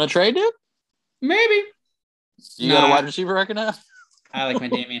 You want to trade him? Maybe. You got a wide receiver right now? I like my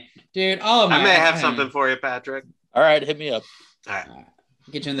Damian. Dude, I may have something for you, Patrick. All right, hit me up. All right.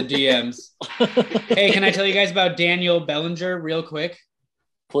 Get you in the DMs. Hey, can I tell you guys about Daniel Bellinger real quick?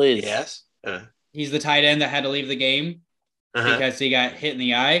 Please. Yes. He's the tight end that had to leave the game because he got hit in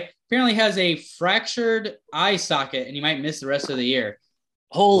the eye. Apparently has a fractured eye socket, and he might miss the rest of the year.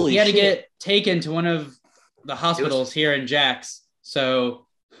 Holy shit. He had to get taken to one of the hospitals here in Jax. So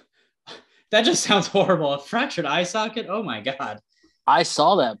that just sounds horrible. A fractured eye socket? Oh my God. I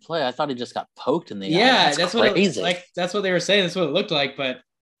saw that play. I thought he just got poked in the eye. Yeah, that's crazy. That's what they were saying. That's what it looked like, but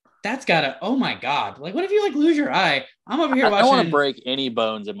that's gotta, oh my God. Like, what if you lose your eye? I'm over here watching. I don't want to break any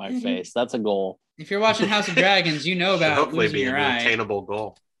bones in my face. That's a goal. If you're watching House of Dragons, you know about hopefully losing be your an eye. attainable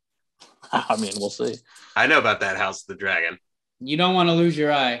goal. I mean, we'll see. I know about that House of the Dragon. You don't want to lose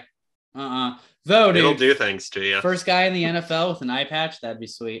your eye. Though, dude, it'll do things to you. First guy in the NFL with an eye patch, that'd be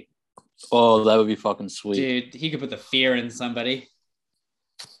sweet. Oh, that would be fucking sweet. Dude, he could put the fear in somebody.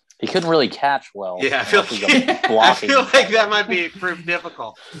 He couldn't really catch well. Yeah, I feel like that might be proof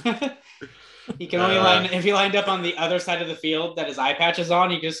difficult. He can only if he lined up on the other side of the field that his eye patch is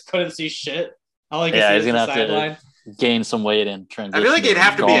on, he just couldn't see shit. All he could see he's is gonna the have sideline. To gain some weight and transition. I feel like it'd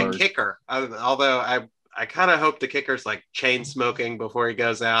have to be a kicker. Although I kind of hope the kicker's like chain smoking before he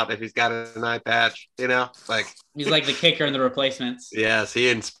goes out if he's got an eye patch, like he's like the kicker in the Replacements. Yes, he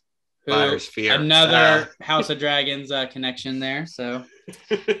inspires fear. Another House of Dragons connection there. So.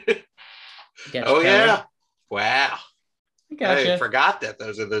 Yeah! Wow. I forgot that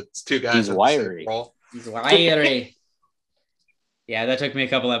those are the two guys. He's wiry. He's wiry. Yeah, that took me a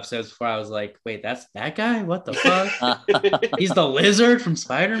couple episodes before I was like, wait, that's that guy? What the fuck? He's the lizard from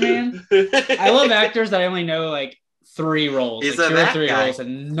Spider-Man? I love actors that I only know like 3 roles. Like 2 or 3 roles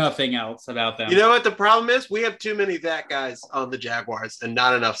and nothing else about them. You know what the problem is? We have too many that guys on the Jaguars and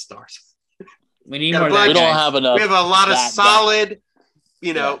not enough stars. We need more that We don't have enough. We have a lot of solid,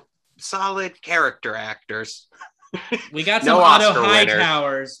 solid character actors. We got some Otto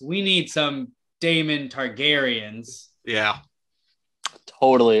Hightowers. We need some Daemon Targaryens. Yeah.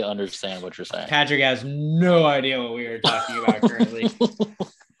 Totally understand what you're saying. Patrick has no idea what we are talking about currently.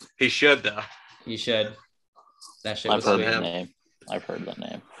 He should, though. He should. That shit was I've heard that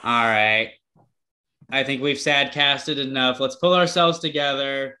name. All right. I think we've sad casted enough. Let's pull ourselves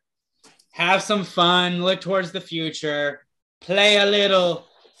together. Have some fun. Look towards the future. Play a little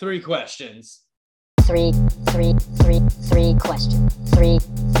 3 questions. 3 question.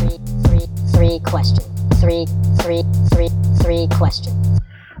 3 question. 3 question.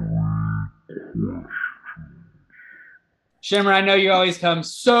 Shimmer, I know you always come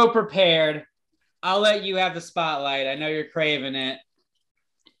so prepared. I'll let you have the spotlight. I know you're craving it.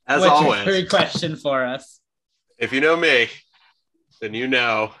 As What's always. Your 3 question for us? If you know me, then you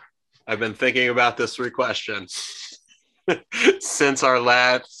know I've been thinking about this 3 questions since our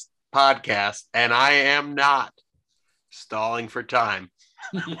last podcast, and I am not stalling for time.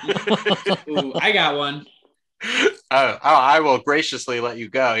 Ooh, I got one. I will graciously let you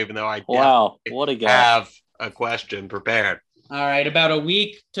go, even though I what a guy. Have a question prepared. All right, about a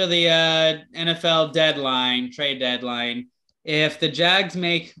week to the NFL trade deadline. If the Jags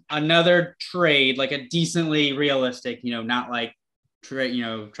make another trade, like a decently realistic, not like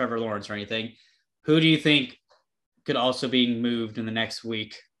Trevor Lawrence or anything, who do you think could also be moved in the next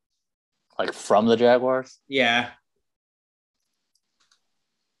week? Like from the Jaguars? Yeah.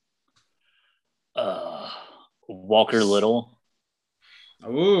 Walker Little.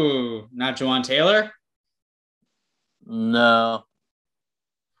 Ooh, not Juwan Taylor? No.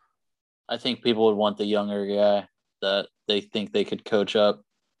 I think people would want the younger guy that they think they could coach up.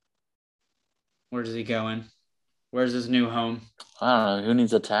 Where's he going? Where's his new home? I don't know. Who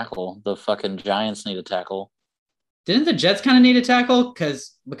needs a tackle? The fucking Giants need a tackle. Didn't the Jets kind of need a tackle?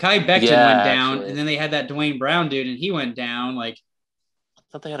 Because Mekhi Becton went down, actually. And then they had that Dwayne Brown dude, and he went down. I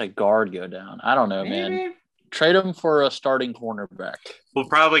thought they had a guard go down. I don't know, man. Trade him for a starting cornerback. We'll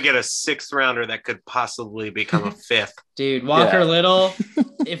probably get a 6th rounder that could possibly become a 5th. Dude, Walker Little.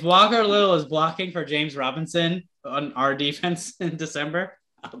 If Walker Little is blocking for James Robinson on our defense in December,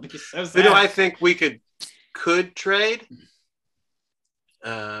 I'll be so sad. Who do I think we could trade?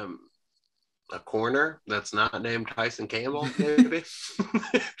 a corner that's not named Tyson Campbell, maybe.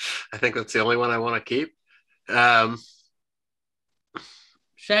 I think that's the only one I want to keep. Shaq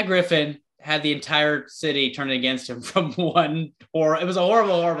Griffin had the entire city turn against him from one it was a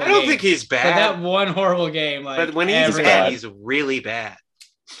horrible I don't think he's bad. But that one horrible game, like, but when he's bad, he's really bad.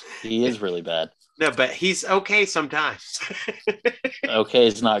 He is really bad. No, but he's okay sometimes. Okay,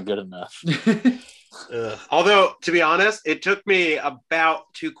 it's not good enough. Although, to be honest, it took me about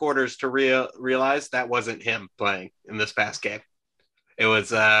 2 quarters to realize that wasn't him playing in this past game. It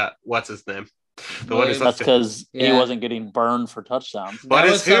was, what's his name? That's because he wasn't getting burned for touchdowns. That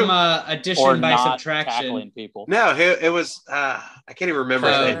was some addition by subtraction. Tackling people. No, it was, I can't even remember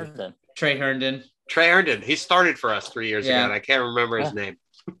his name. Trey Herndon. Trey Herndon. He started for us 3 years ago, and I can't remember his name.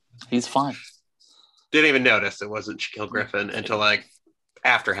 He's fine. Didn't even notice it wasn't Shaquill Griffin until like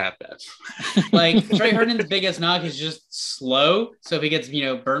after halftime. Like Trey Herndon's biggest knock is just slow. So if he gets,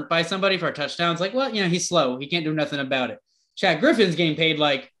 burnt by somebody for a touchdown, it's like, well, he's slow. He can't do nothing about it. Shaq Griffin's getting paid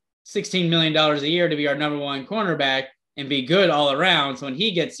like $16 million a year to be our number one cornerback and be good all around. So when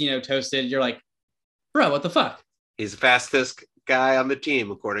he gets, toasted, you're like, bro, what the fuck? He's the fastest guy on the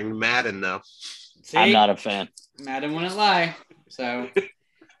team, according to Madden, though. See? I'm not a fan. Madden wouldn't lie. So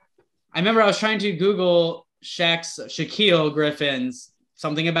I remember I was trying to Google Shaquill Griffin's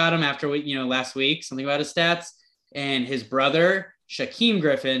something about him after last week, something about his stats, and his brother Shaquem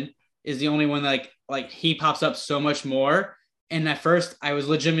Griffin is the only one that like he pops up so much more. And at first I was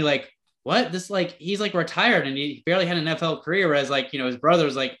legitimately like, what? This he's retired and he barely had an NFL career, whereas his brother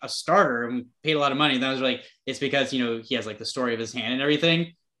was like a starter and paid a lot of money. And I was like, it's because he has the story of his hand and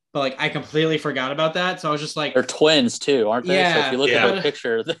everything. But I completely forgot about that. So I was just like, they're twins too, aren't they? Yeah. So if you look at the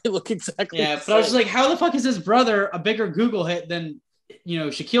picture, they look exactly the same. But I was just like, how the fuck is his brother a bigger Google hit than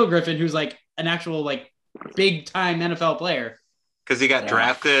Shaquill Griffin, who's an actual big time NFL player? Because he got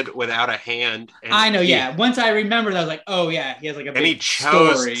drafted without a hand. And I know, Once I remembered, I was like, oh yeah, he has a big and he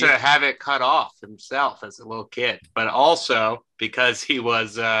chose story to have it cut off himself as a little kid, but also because he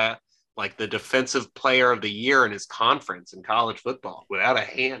was the defensive player of the year in his conference in college football without a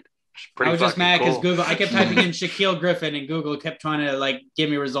hand. I was just mad because Google, I kept typing in Shaquill Griffin and Google kept trying to give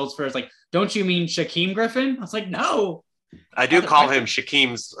me results first. Don't you mean Shaquem Griffin? I was like, no. I do call him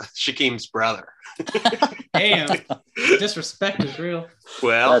Shaquem's brother. Damn. Disrespect is real.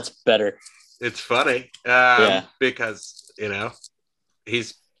 Well, that's better. It's funny. Because,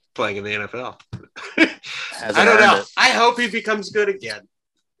 he's playing in the NFL. I don't know. I hope he becomes good again.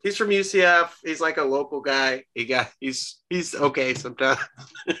 He's from UCF. He's like a local guy. He's okay sometimes.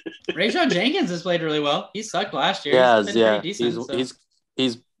 Rayshawn Jenkins has played really well. He sucked last year.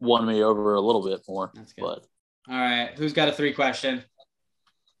 He's won me over a little bit more. That's good. But all right, who's got a 3 question?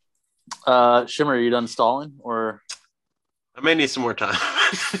 Shimmer, are you done stalling or? I may need some more time.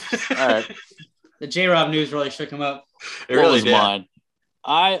 All right. The J-Rob news really shook him up. It really did. Mine.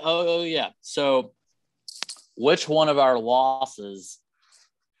 Yeah. So, which one of our losses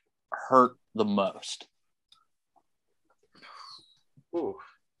hurt the most?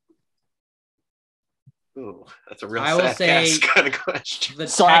 Ooh, that's a real sad kind of question.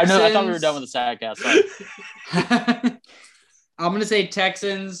 Sorry, I thought we were done with the sad cast. I'm gonna say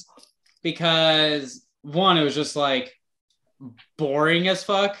Texans because one, it was just boring as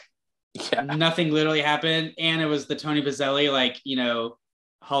fuck. Yeah. Nothing literally happened, and it was the Tony Boselli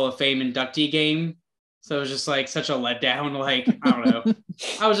Hall of Fame inductee game. So it was just such a letdown. I don't know.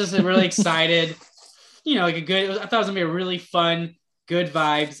 I was just really excited. I thought it was gonna be a really fun, good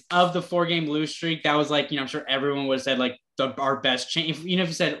vibes of the 4-game lose streak. That was I'm sure everyone would have said our best chance. If you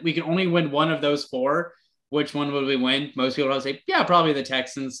said we can only win one of those 4, which one would we win? Most people would say, yeah, probably the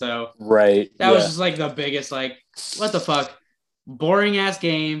Texans. So that was just the biggest what the fuck, boring ass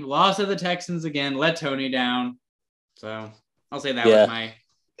game. Loss of the Texans again. Let Tony down. So I'll say that was my.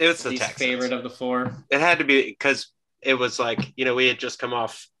 It was the Texans. Favorite of the 4. It had to be because it was we had just come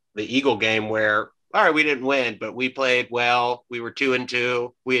off the Eagle game where, all right, we didn't win, but we played well. We were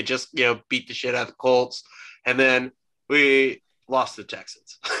 2-2. We had just, beat the shit out of the Colts. And then we lost to the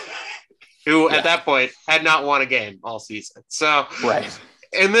Texans, who at that point had not won a game all season. So,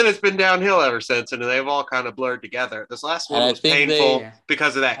 and then it's been downhill ever since, and they've all kind of blurred together. This last one was painful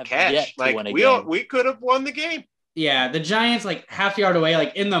because of that catch. We could have won the game. Yeah, the Giants half yard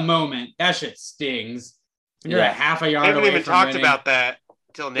away, in the moment, that shit stings. When you're a half a yard away. We haven't even talked winning. about that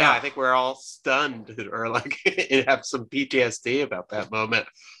till now. Yeah. I think we're all stunned or have some PTSD about that moment.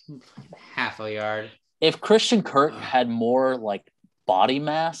 Half a yard. If Christian Kirk had more body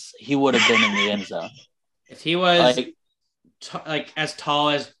mass, he would have been in the end zone. If he was as tall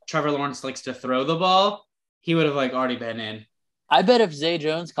as Trevor Lawrence likes to throw the ball, he would have already been in. I bet if Zay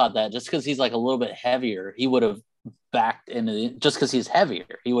Jones caught that, just because he's like a little bit heavier, he would have backed into just because he's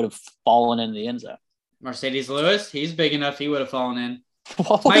heavier, he would have fallen in the end zone. Mercedes Lewis, he's big enough, he would have fallen in.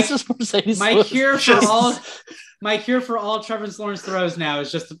 What was this Mercedes my Lewis? cure for all Trevor Lawrence throws now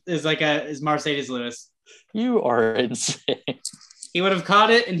is Mercedes Lewis. You are insane. He would have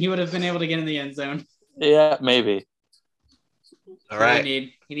caught it and he would have been able to get in the end zone. Yeah, maybe. All right.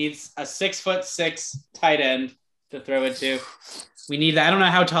 He needs a 6'6" tight end to throw it to. We need that. I don't know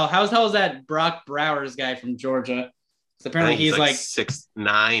how tall. How tall is that Brock Bowers guy from Georgia? Apparently he's like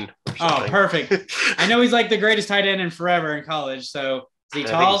 6'9". Oh, perfect. I know he's like the greatest tight end in forever in college. So is he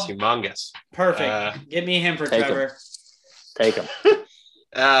tall? I think he's humongous. Perfect. Give me him for Trevor. Take him.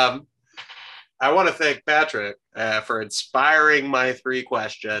 I want to thank Patrick for inspiring my 3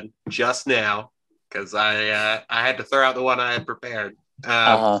 question just now, because I had to throw out the one I had prepared.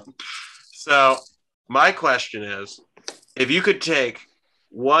 So my question is, if you could take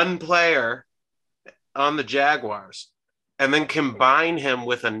one player on the Jaguars and then combine him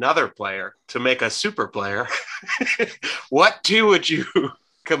with another player to make a super player, what 2 would you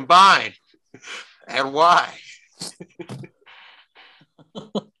combine and why?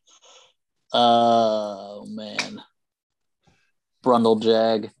 Oh, man. Brundle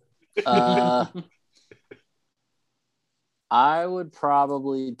Jag. I would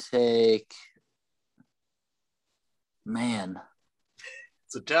probably take... Man.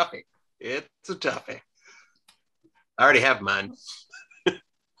 It's a toughie. I already have mine.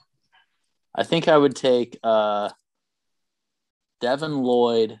 I think I would take Devin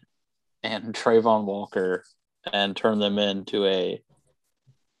Lloyd and Trayvon Walker and turn them into a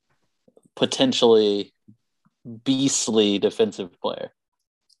potentially beastly defensive player.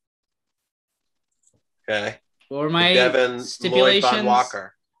 Okay. What were my Devin stipulations? Lloyd Von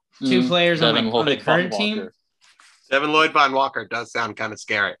Walker. 2 players on the current team. Devin Lloyd Von Walker does sound kind of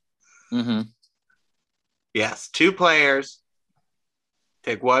scary. Mm-hmm. Yes, 2 players.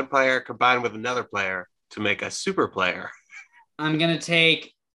 Take 1 player combined with another player to make a super player. I'm going to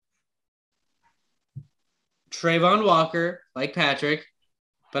take Trayvon Walker, like Patrick,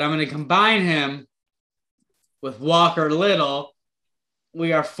 but I'm going to combine him with Walker Little.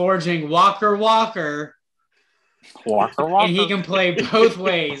 We are forging Walker. And he can play both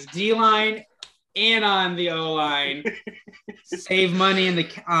ways, D-line and on the O-line. Save money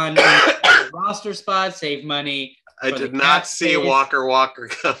on the roster spot, save money. I did not see Walker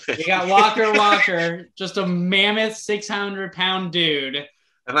coming. You got Walker, just a mammoth 600-pound dude.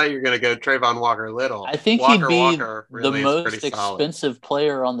 I thought you were going to go Trayvon Walker Little. I think he'd be the most expensive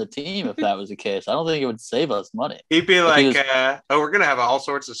player on the team if that was the case. I don't think it would save us money. He'd be like, we're going to have all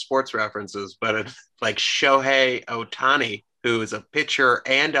sorts of sports references, but it's like Shohei Ohtani, who is a pitcher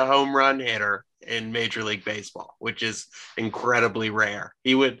and a home run hitter in Major League Baseball, which is incredibly rare.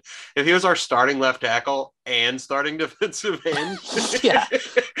 He would, if he was our starting left tackle and starting defensive end,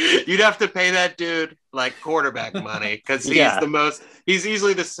 you'd have to pay that dude like quarterback money, because he's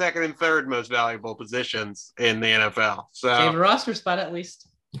easily the second and third most valuable positions in the NFL. So save a roster spot at least.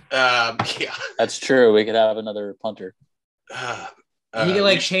 That's true. We could have another punter. You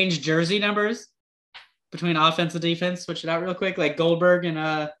could change jersey numbers between offense and defense, switch it out real quick, like Goldberg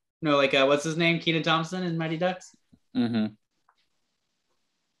and what's his name? Keaton Thompson in Mighty Ducks. Mm-hmm.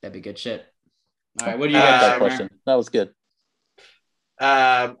 That'd be good shit. All right, what do you guys that question? That was good.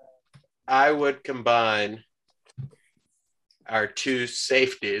 I would combine our 2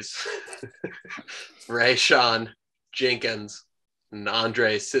 safeties, Rayshawn Jenkins and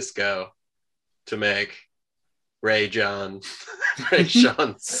Andre Cisco, to make Rayshawn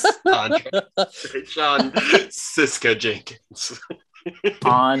Cisco Jenkins.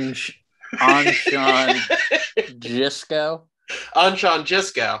 Anshawn Gisco. Anshawn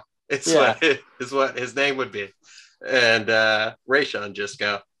Gisco. It's what his name would be. And Rayshawn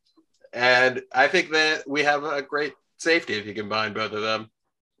Gisco. And I think that we have a great safety if you combine both of them.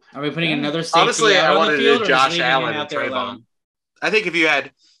 Are we putting another safety Honestly, out I wanted to do Josh Allen and Trayvon. I think if you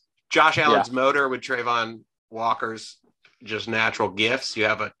had Josh Allen's motor with Trayvon Walker's just natural gifts, you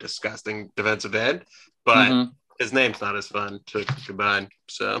have a disgusting defensive end. But his name's not as fun to combine.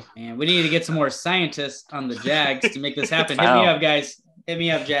 So, man, we need to get some more scientists on the Jags to make this happen. Hit me up, guys. Hit me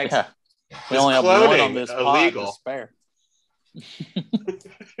up, Jags. Yeah. We only have one on this pod to spare.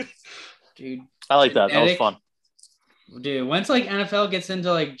 Dude, I like that. That was fun. Dude, once NFL gets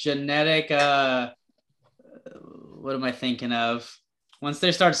into genetic, what am I thinking of? Once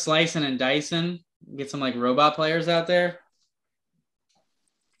they start slicing and dicing, get some robot players out there.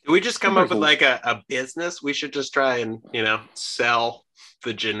 Do we just come up with a business? We should just try and, sell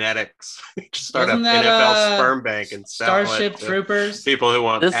the genetics. Just start Wasn't an that, NFL sperm bank and sell Starship it to Troopers? people who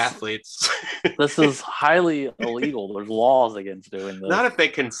want athletes. This is highly illegal. There's laws against doing this. Not if they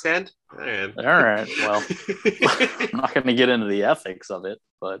consent. Man. All right. Well, I'm not going to get into the ethics of it,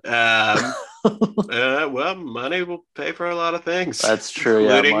 but well, money will pay for a lot of things. That's true.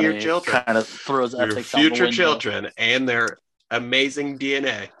 Including money your children. Kind of throws your ethics future out the children and their amazing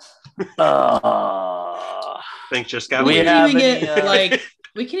DNA. Things just got we weird. can't even get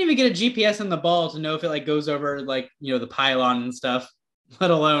we can't even get a GPS on the ball to know if it like goes over like the pylon and stuff, let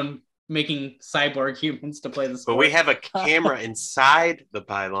alone making cyborg humans to play the sport. But we have a camera inside the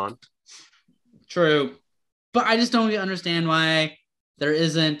pylon. True. But I just don't understand why there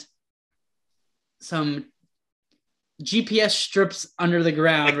isn't some GPS strips under the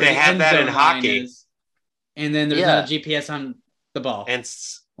ground. Like they have that in hockey. And then there's not a GPS on the ball. And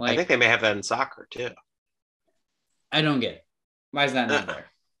I think they may have that in soccer too. I don't get it. Why is that not there?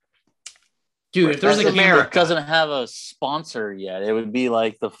 Dude, if there's a camera, America doesn't have a sponsor yet. It would be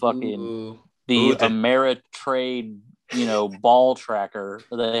like the fucking Ameritrade, ball tracker.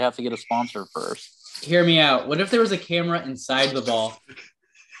 They have to get a sponsor first. Hear me out. What if there was a camera inside the ball?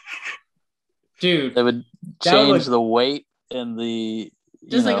 Dude, they would change the weight and the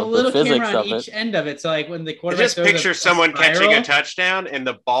just like a little camera on each end of it. So like when the quarterback just picture someone catching a touchdown and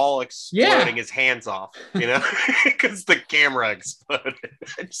the ball exploding his hands off, because the camera exploded.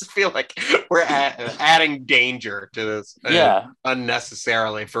 I just feel like we're adding danger to this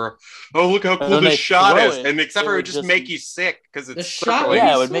unnecessarily for, look how cool this shot is. And except for it would just make you sick because it's circling.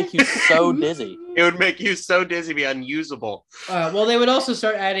 Yeah, it would make you so dizzy. It would make you so dizzy, be unusable. Well, they would also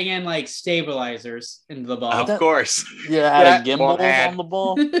start adding in like stabilizers into the ball. Of course. Yeah, adding gimbals on the ball.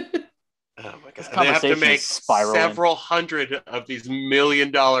 Oh my god! They have to make several hundred of these $1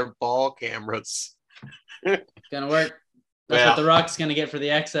 million ball cameras. Gonna work. That's what The Rock's gonna get for the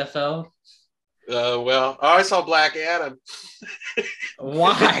XFL. Well, I saw Black Adam.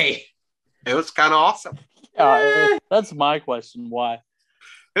 Why? It was kind of awesome. That's my question. Why?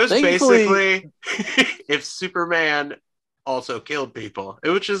 It was basically if Superman also killed people,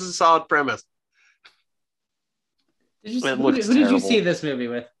 which is a solid premise. Who did you see this movie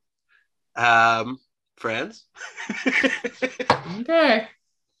with? Friends. Okay.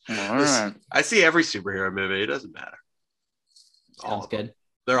 All right. I see every superhero movie. It doesn't matter. Sounds good.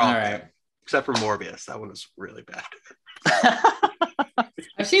 They're all right. Except for Morbius. That one was really bad.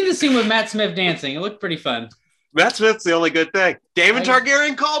 I've seen the scene with Matt Smith dancing. It looked pretty fun. Matt Smith's the only good thing. Daemon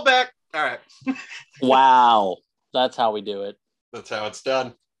Targaryen callback. All right. Wow. That's how we do it. That's how it's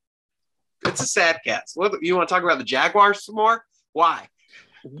done. It's a sad cast. You want to talk about the Jaguars some more? Why?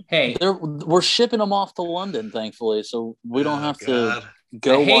 Hey. We're shipping them off to London, thankfully, so we don't have to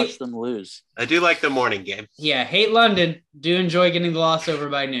go watch them lose. I do like the morning game. Yeah, hate London. Do enjoy getting the loss over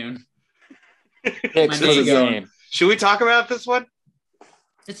by noon. Game. Should we talk about this one?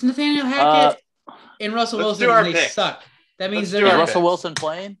 It's Nathaniel Hackett and Russell Wilson, and they suck. That means is Russell Wilson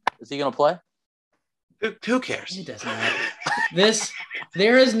playing? Is he going to play? Who cares? It doesn't matter.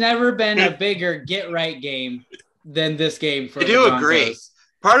 There has never been a bigger get-right game than this game for the Broncos. Agree.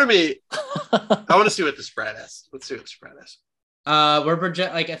 Part of me, I want to see what the spread is. Let's see what the spread is.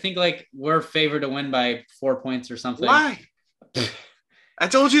 I think we're favored to win by 4 points or something. Why? I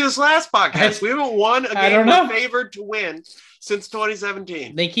told you this last podcast. We haven't won a game we're favored to win since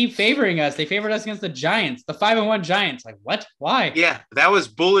 2017. They keep favoring us. They favored us against the Giants, the 5-1 Giants. Like, what? Why? Yeah, that was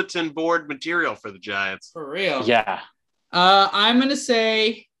bulletin board material for the Giants. For real. Yeah. I'm going to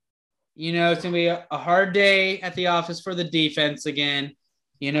say, it's going to be a hard day at the office for the defense again.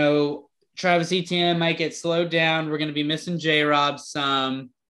 Travis Etienne might get slowed down. We're going to be missing J-Rob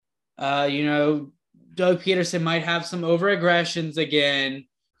some. Doug Peterson might have some over-aggressions again.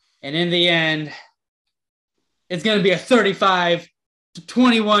 And in the end, it's going to be a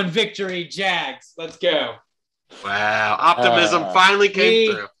 35-21 victory, Jags. Let's go. Wow. Optimism finally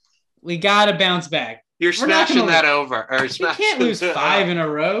came through. We got to bounce back. You're smashing that over. You can't lose 5 in a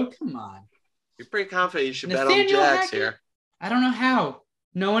row. Come on. You're pretty confident you should bet on the Jags here. I don't know how.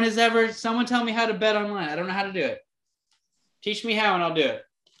 No one has ever – someone tell me how to bet online. I don't know how to do it. Teach me how and I'll do it.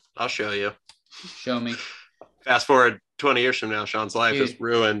 I'll show you. Show me. Fast forward 20 years from now, Sean's life is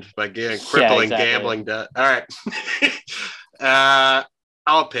ruined by crippling gambling debt. All right.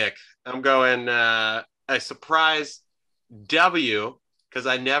 I'll pick. I'm going a surprise W because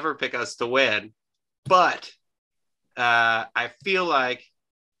I never pick us to win. But I feel like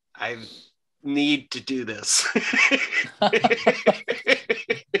I need to do this.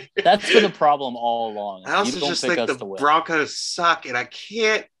 That's been a problem all along. I also just think the Broncos suck, and I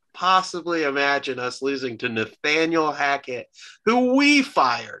can't possibly imagine us losing to Nathaniel Hackett, who we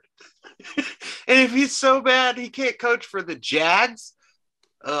fired. And if he's so bad he can't coach for the Jags,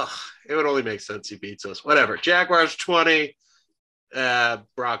 it would only make sense he beats us. Whatever. Jaguars 20,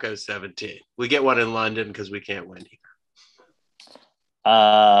 Broncos 17. We get one in London because we can't win here.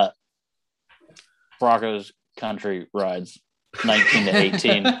 Broncos country rides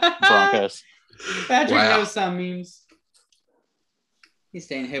 19-18 Broncos. Patrick knows some memes. He's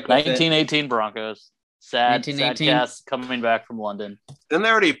staying hip with 19-18 Broncos. Sad cast coming back from London. Didn't they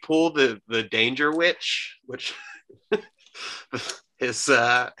already pull the Danger Witch, which his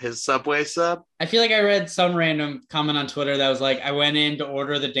Subway sub? I feel like I read some random comment on Twitter that was like, I went in to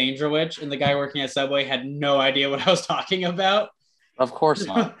order the Danger Witch, and the guy working at Subway had no idea what I was talking about. Of course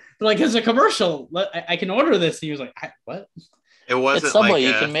not. Like, it's a commercial. I can order this. And he was like, what? It wasn't it's Subway. Like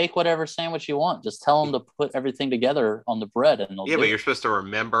you can make whatever sandwich you want. Just tell them to put everything together on the bread, and but you're supposed to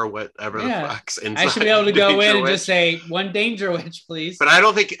remember whatever the fuck's inside. I should be able to go in and just say, one Danger Witch, please. But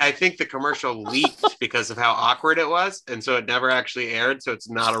I think the commercial leaked because of how awkward it was, and so it never actually aired. So it's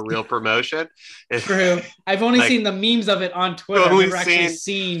not a real promotion. True. I've only seen the memes of it on Twitter. I've never actually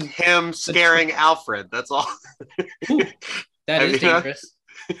seen him scaring Alfred. That's all. Ooh, that is dangerous.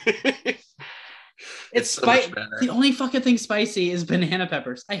 It's so the only fucking thing spicy is banana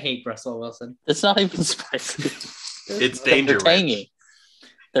peppers. I hate Russell Wilson. It's not even spicy. It's dangerous. They're tangy.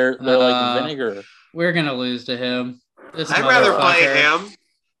 They're like vinegar. We're gonna lose to him. I'd rather play him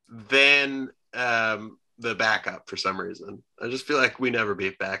than the backup for some reason. I just feel like we never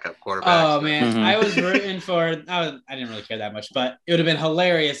beat backup quarterbacks. Oh man, I was rooting for. I didn't really care that much, but it would have been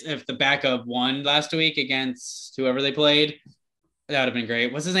hilarious if the backup won last week against whoever they played. That would have been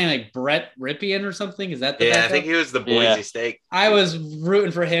great. What's his name? Like Brett Ripien or something? Is that the backup? I think he was the Boise State. I was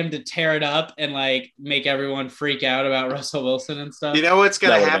rooting for him to tear it up and like make everyone freak out about Russell Wilson and stuff. You know what's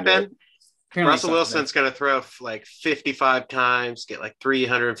going to happen? Russell Wilson's going to throw like 55 times, get like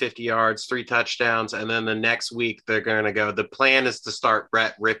 350 yards, 3 touchdowns, and then the next week they're going to go. The plan is to start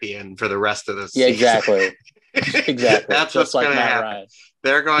Brett Ripien for the rest of the season. Exactly. Exactly. That's what's going to happen. Ryan.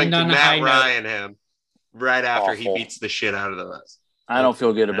 They're going to Matt Ryan him right after he beats the shit out of the rest. I don't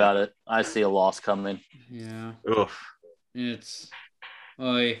feel good about it. I see a loss coming. Yeah. Oof. It's.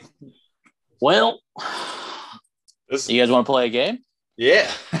 Well, you guys want to play a game?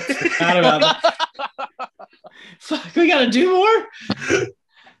 Yeah. Not about that. Fuck, we got to do more?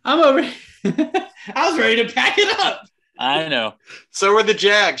 I'm over. I was ready to pack it up. I know. So were the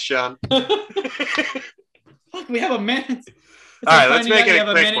Jags, Sean. Fuck, we have a minute. All right, let's make it a quick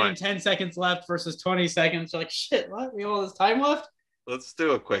one. We have a minute and 10 seconds left versus 20 seconds. You're like, shit, what? We have all this time left? Let's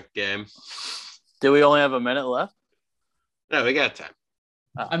do a quick game. Do we only have a minute left? No, we got time.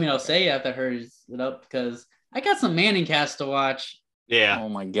 I mean, I'll say you have to hurry it up because I got some Manning cast to watch. Yeah. Oh,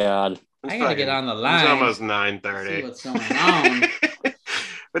 my God. I got to get on the line. It's almost 9:30. See what's going on.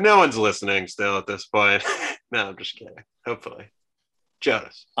 But no one's listening still at this point. No, I'm just kidding. Hopefully.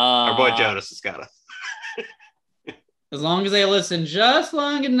 Jonas. Our boy Jonas has got us. As long as they listen just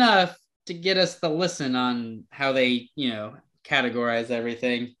long enough to get us to listen on how they, categorize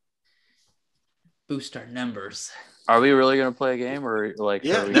everything. Boost our numbers. Are we really going to play a game or like?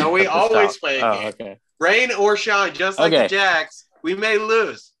 Yeah, no, we always play a game. Okay. Rain or shine, just like the Jags. We may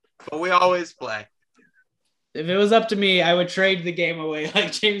lose, but we always play. If it was up to me, I would trade the game away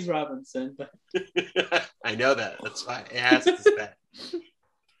like James Robinson. But I know that. That's why it has to stay.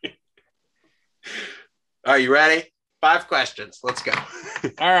 Are you ready? 5 questions. Let's go.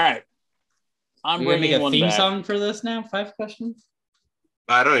 All right. I'm going to make a theme back. song for this now? 5 questions?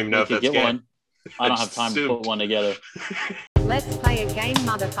 I don't even know if that's get good. One. I don't have time to put one together. Let's play a game,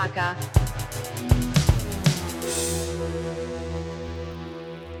 motherfucker.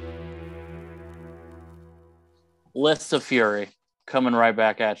 List of Fury. Coming right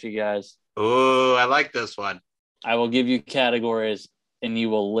back at you guys. Oh, I like this one. I will give you categories and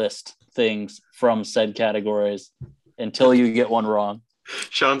you will list things from said categories until you get one wrong.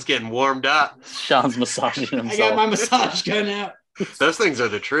 Sean's getting warmed up. Sean's massaging himself. I got my massage gun out. Those things are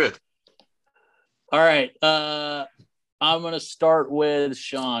the truth. All right. I'm going to start with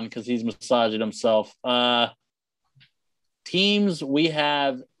Sean because he's massaging himself. Teams we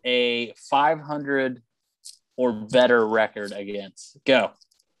have a 500 or better record against. Go.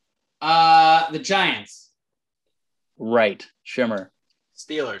 The Giants. Right. Shimmer.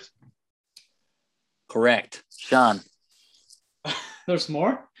 Steelers. Correct. Sean. There's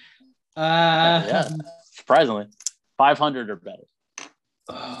more? Yeah. Surprisingly. 500 or better.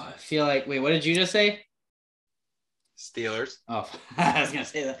 Oh, I feel like, wait, what did you just say? Steelers. Oh, I was going to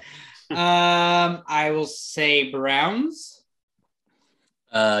say that. I will say Browns.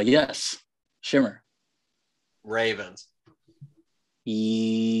 Yes. Shimmer. Ravens.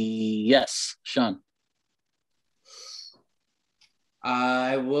 Yes. Sean.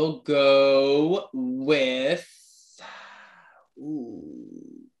 I will go with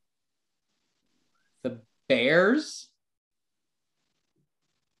the Bears.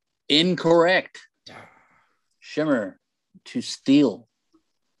 Incorrect. Shimmer. To steal.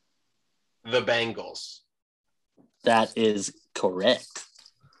 The Bengals. That is correct.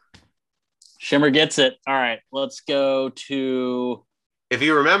 Shimmer gets it. All right, let's go to... If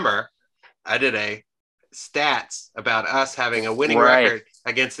you remember, I did a stats about us having a winning record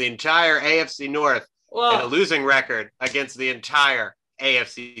against the entire AFC North and a losing record against the entire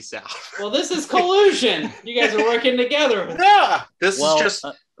AFC South. Well, this is collusion. You guys are working together. Yeah, this is just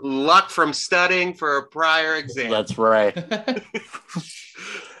luck from studying for a prior exam. That's right.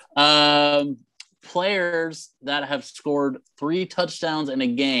 Players that have scored 3 touchdowns in a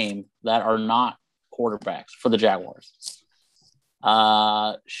game that are not quarterbacks for the Jaguars.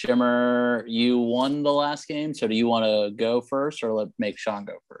 Shimmer, you won the last game, so do you want to go first or make Sean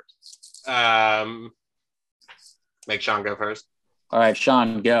go first? Make Sean go first. All right,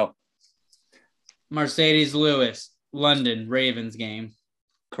 Sean, go. Mercedes Lewis, London Ravens game.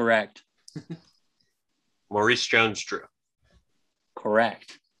 Correct. Maurice Jones-Drew.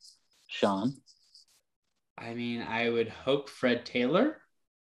 Correct. Sean. I mean, I would hope Fred Taylor.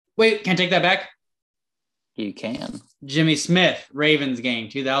 Wait, can I take that back? You can. Jimmy Smith, Ravens game,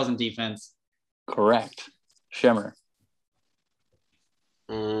 2000 defense. Correct. Shimmer.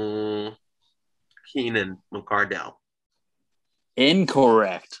 Keenan McCardell.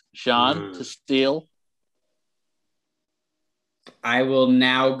 Incorrect. Sean, to steal. I will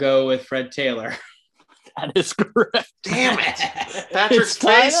now go with Fred Taylor. That is correct. Damn it. Patrick's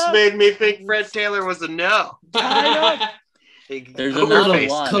face made me think Fred Taylor was a no. There's another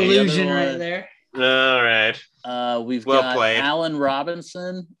one. Collusion right there. All right. We've got played. Allen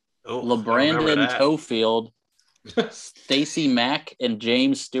Robinson, LeBrandon Tofield, Stacey Mack, and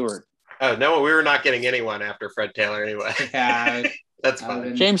James Stewart. Oh, no, we were not getting anyone after Fred Taylor anyway. Yeah, that's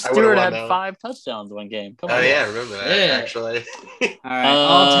fine. James Stewart had 5 touchdowns one game. Come on. Oh, yeah, I remember that, actually. All right,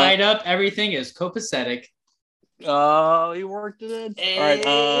 all tied up. Everything is copacetic. Oh, he worked it in. All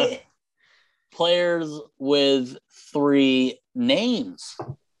right, players with 3 names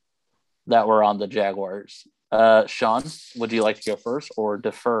that were on the Jaguars. Sean, would you like to go first or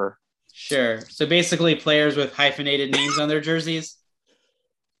defer? Sure. So basically players with hyphenated names on their jerseys?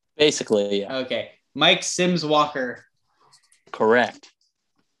 Basically, yeah. Okay. Mike Sims Walker. Correct.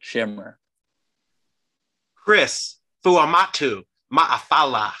 Shimmer. Chris Fuamatu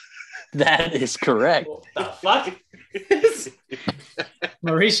Ma'afala. That is correct. What the fuck?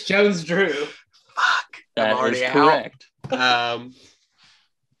 Maurice Jones-Drew. Fuck. That is correct.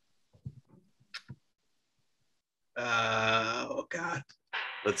 Oh, God.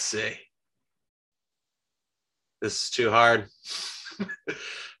 Let's see. This is too hard.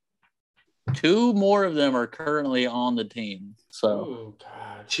 2 more of them are currently on the team. So,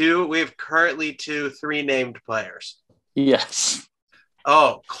 God. We have currently 3 named players. Yes.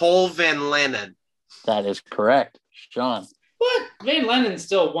 Oh, Cole Van Lennon. That is correct. Sean. What? Van Lennon's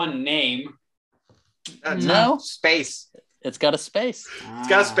still one name. No. Space. It's got a space. It's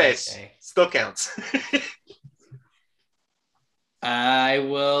got a space. Okay. Still counts. I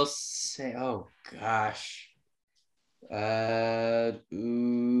will say, oh gosh.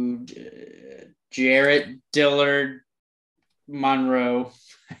 Jarrett Dillard Monroe.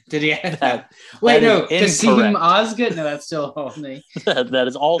 Did he have that? Wait, no. Kasim Osgood? No, that's still a whole name. That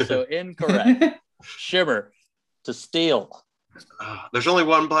is also incorrect. Shimmer to steal. There's only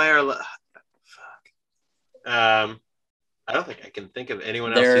one player left. Fuck. I don't think I can think of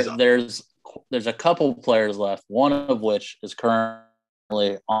anyone else. There's a couple players left, one of which is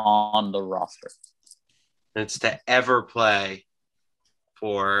currently on the roster. And it's to ever play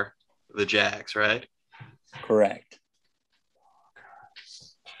for the Jags, right? Correct.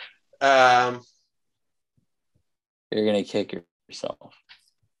 You're gonna kick yourself.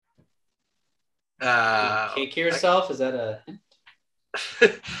 Kick yourself? Is that a?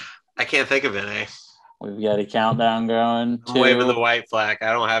 I can't think of any. We've got a countdown going. 2, I'm waving the white flag.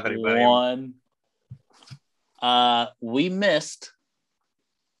 I don't have anybody. 1. We missed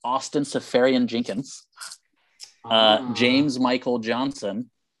Austin Safarian Jenkins, James Michael Johnson,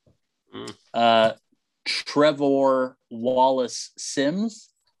 Trevor Wallace Sims,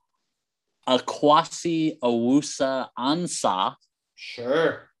 Akwasi Owusa Ansah,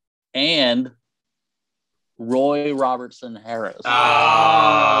 sure, and Roy Robertson Harris.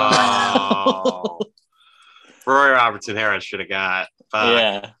 Oh. Roy Robertson Harris should have got.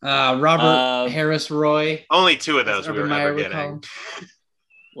 Robert Harris Roy. Only 2 of those we were ever getting.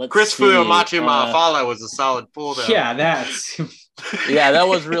 Chris Fuimachi Mafala was a solid pull, though. Yeah, that's. Yeah, that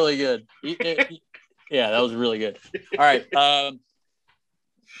was really good. Yeah, that was really good. All right.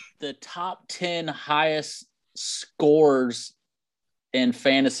 The top 10 highest scores in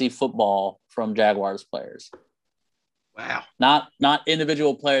fantasy football from Jaguars players. Wow. Not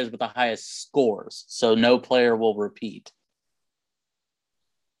individual players, but the highest scores. So no player will repeat.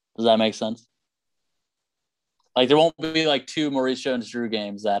 Does that make sense? Like there won't be like 2 Maurice Jones-Drew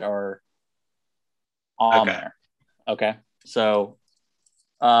games that are on there. Okay. So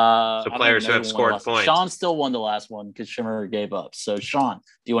players who have scored points. Sean still won the last one because Shimmer gave up. So Sean,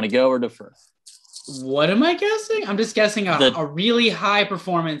 do you want to go or defer? What am I guessing? I'm just guessing a really high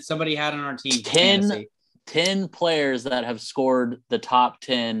performance somebody had on our team. 10 players that have scored the top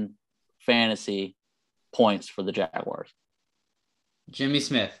 10 fantasy points for the Jaguars. Jimmy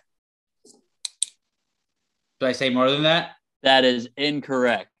Smith. Do I say more than that? That is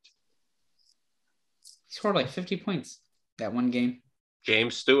incorrect. He scored like 50 points that one game.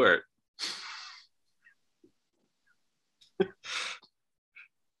 James Stewart.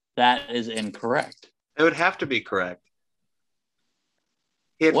 That is incorrect. It would have to be correct.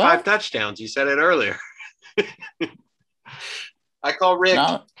 He had 5 touchdowns. You said it earlier. I call Rick.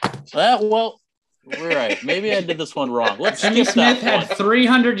 No. Well, we're right. Maybe I did this one wrong. Jimmy Smith had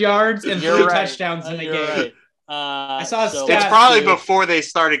 300 yards and 3 touchdowns in the game. Right. I saw a stat. It's probably before they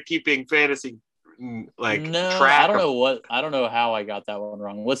started keeping fantasy track. I don't know how I got that one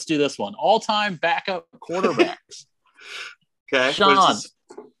wrong. Let's do this one. All-time backup quarterbacks. Okay. Sean,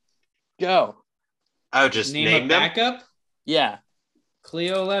 go. Oh, just name them? Backup? Yeah.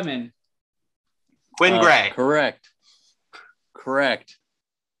 Cleo Lemon. Quinn Gray. Correct.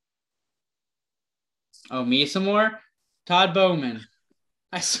 Oh, me some more? Todd Bowman.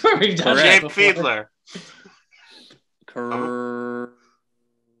 I swear we've done that before. Jay Fiedler. Correct.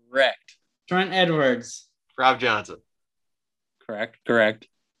 Trent Edwards. Rob Johnson. Correct.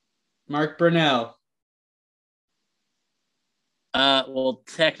 Mark Brunell. Well,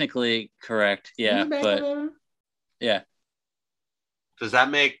 technically correct. Yeah, but yeah. Does that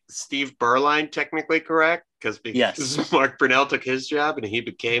make Steve Berline technically correct? Because yes. Mark Brunell took his job and he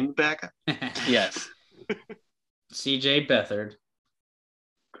became the backup? Yes. CJ Beathard.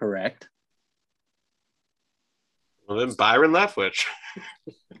 Correct. Well, then Byron Leftwich.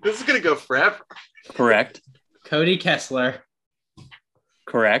 This is going to go forever. Correct. Cody Kessler.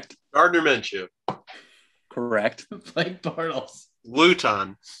 Correct. Gardner Minshew. Correct. Blake Bortles.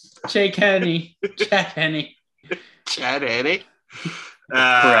 Luton. Jake Henney. Chad Henney. Chad Henney.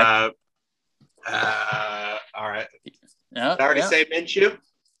 Correct. All right. Yeah, Did I already say Minshew?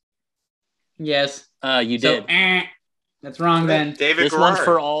 Yes. You did. That's wrong then. David This Garrard. one's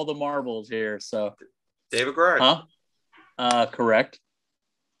for all the marbles here. So. David Garrard. Huh? Correct.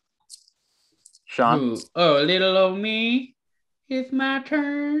 Sean. Ooh. Oh, little old me. It's my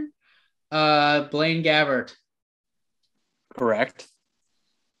turn. Blaine Gabbert. Correct.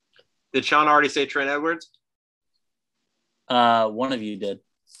 Did Sean already say Trent Edwards? One of you did.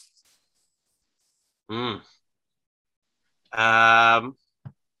 I'm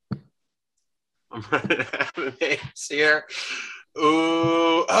running out of names here.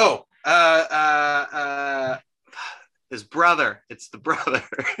 Ooh. His brother. It's the brother.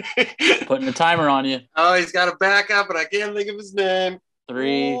 Putting a timer on you. Oh, he's got a backup, and I can't think of his name.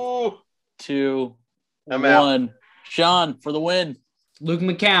 3, Ooh. 2, I'm 1. out. Sean for the win. Luke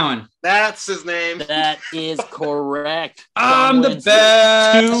McCowan. That's his name. That is correct. I'm the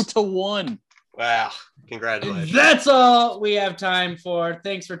best. 2-1. Wow. Congratulations. That's all we have time for.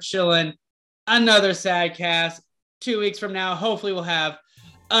 Thanks for chilling. Another sad cast. 2 weeks from now, hopefully we'll have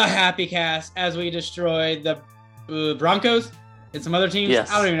a happy cast as we destroy the Broncos and some other teams.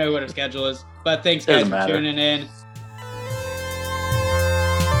 Yes. I don't even know what our schedule is. But thanks, guys, for tuning in.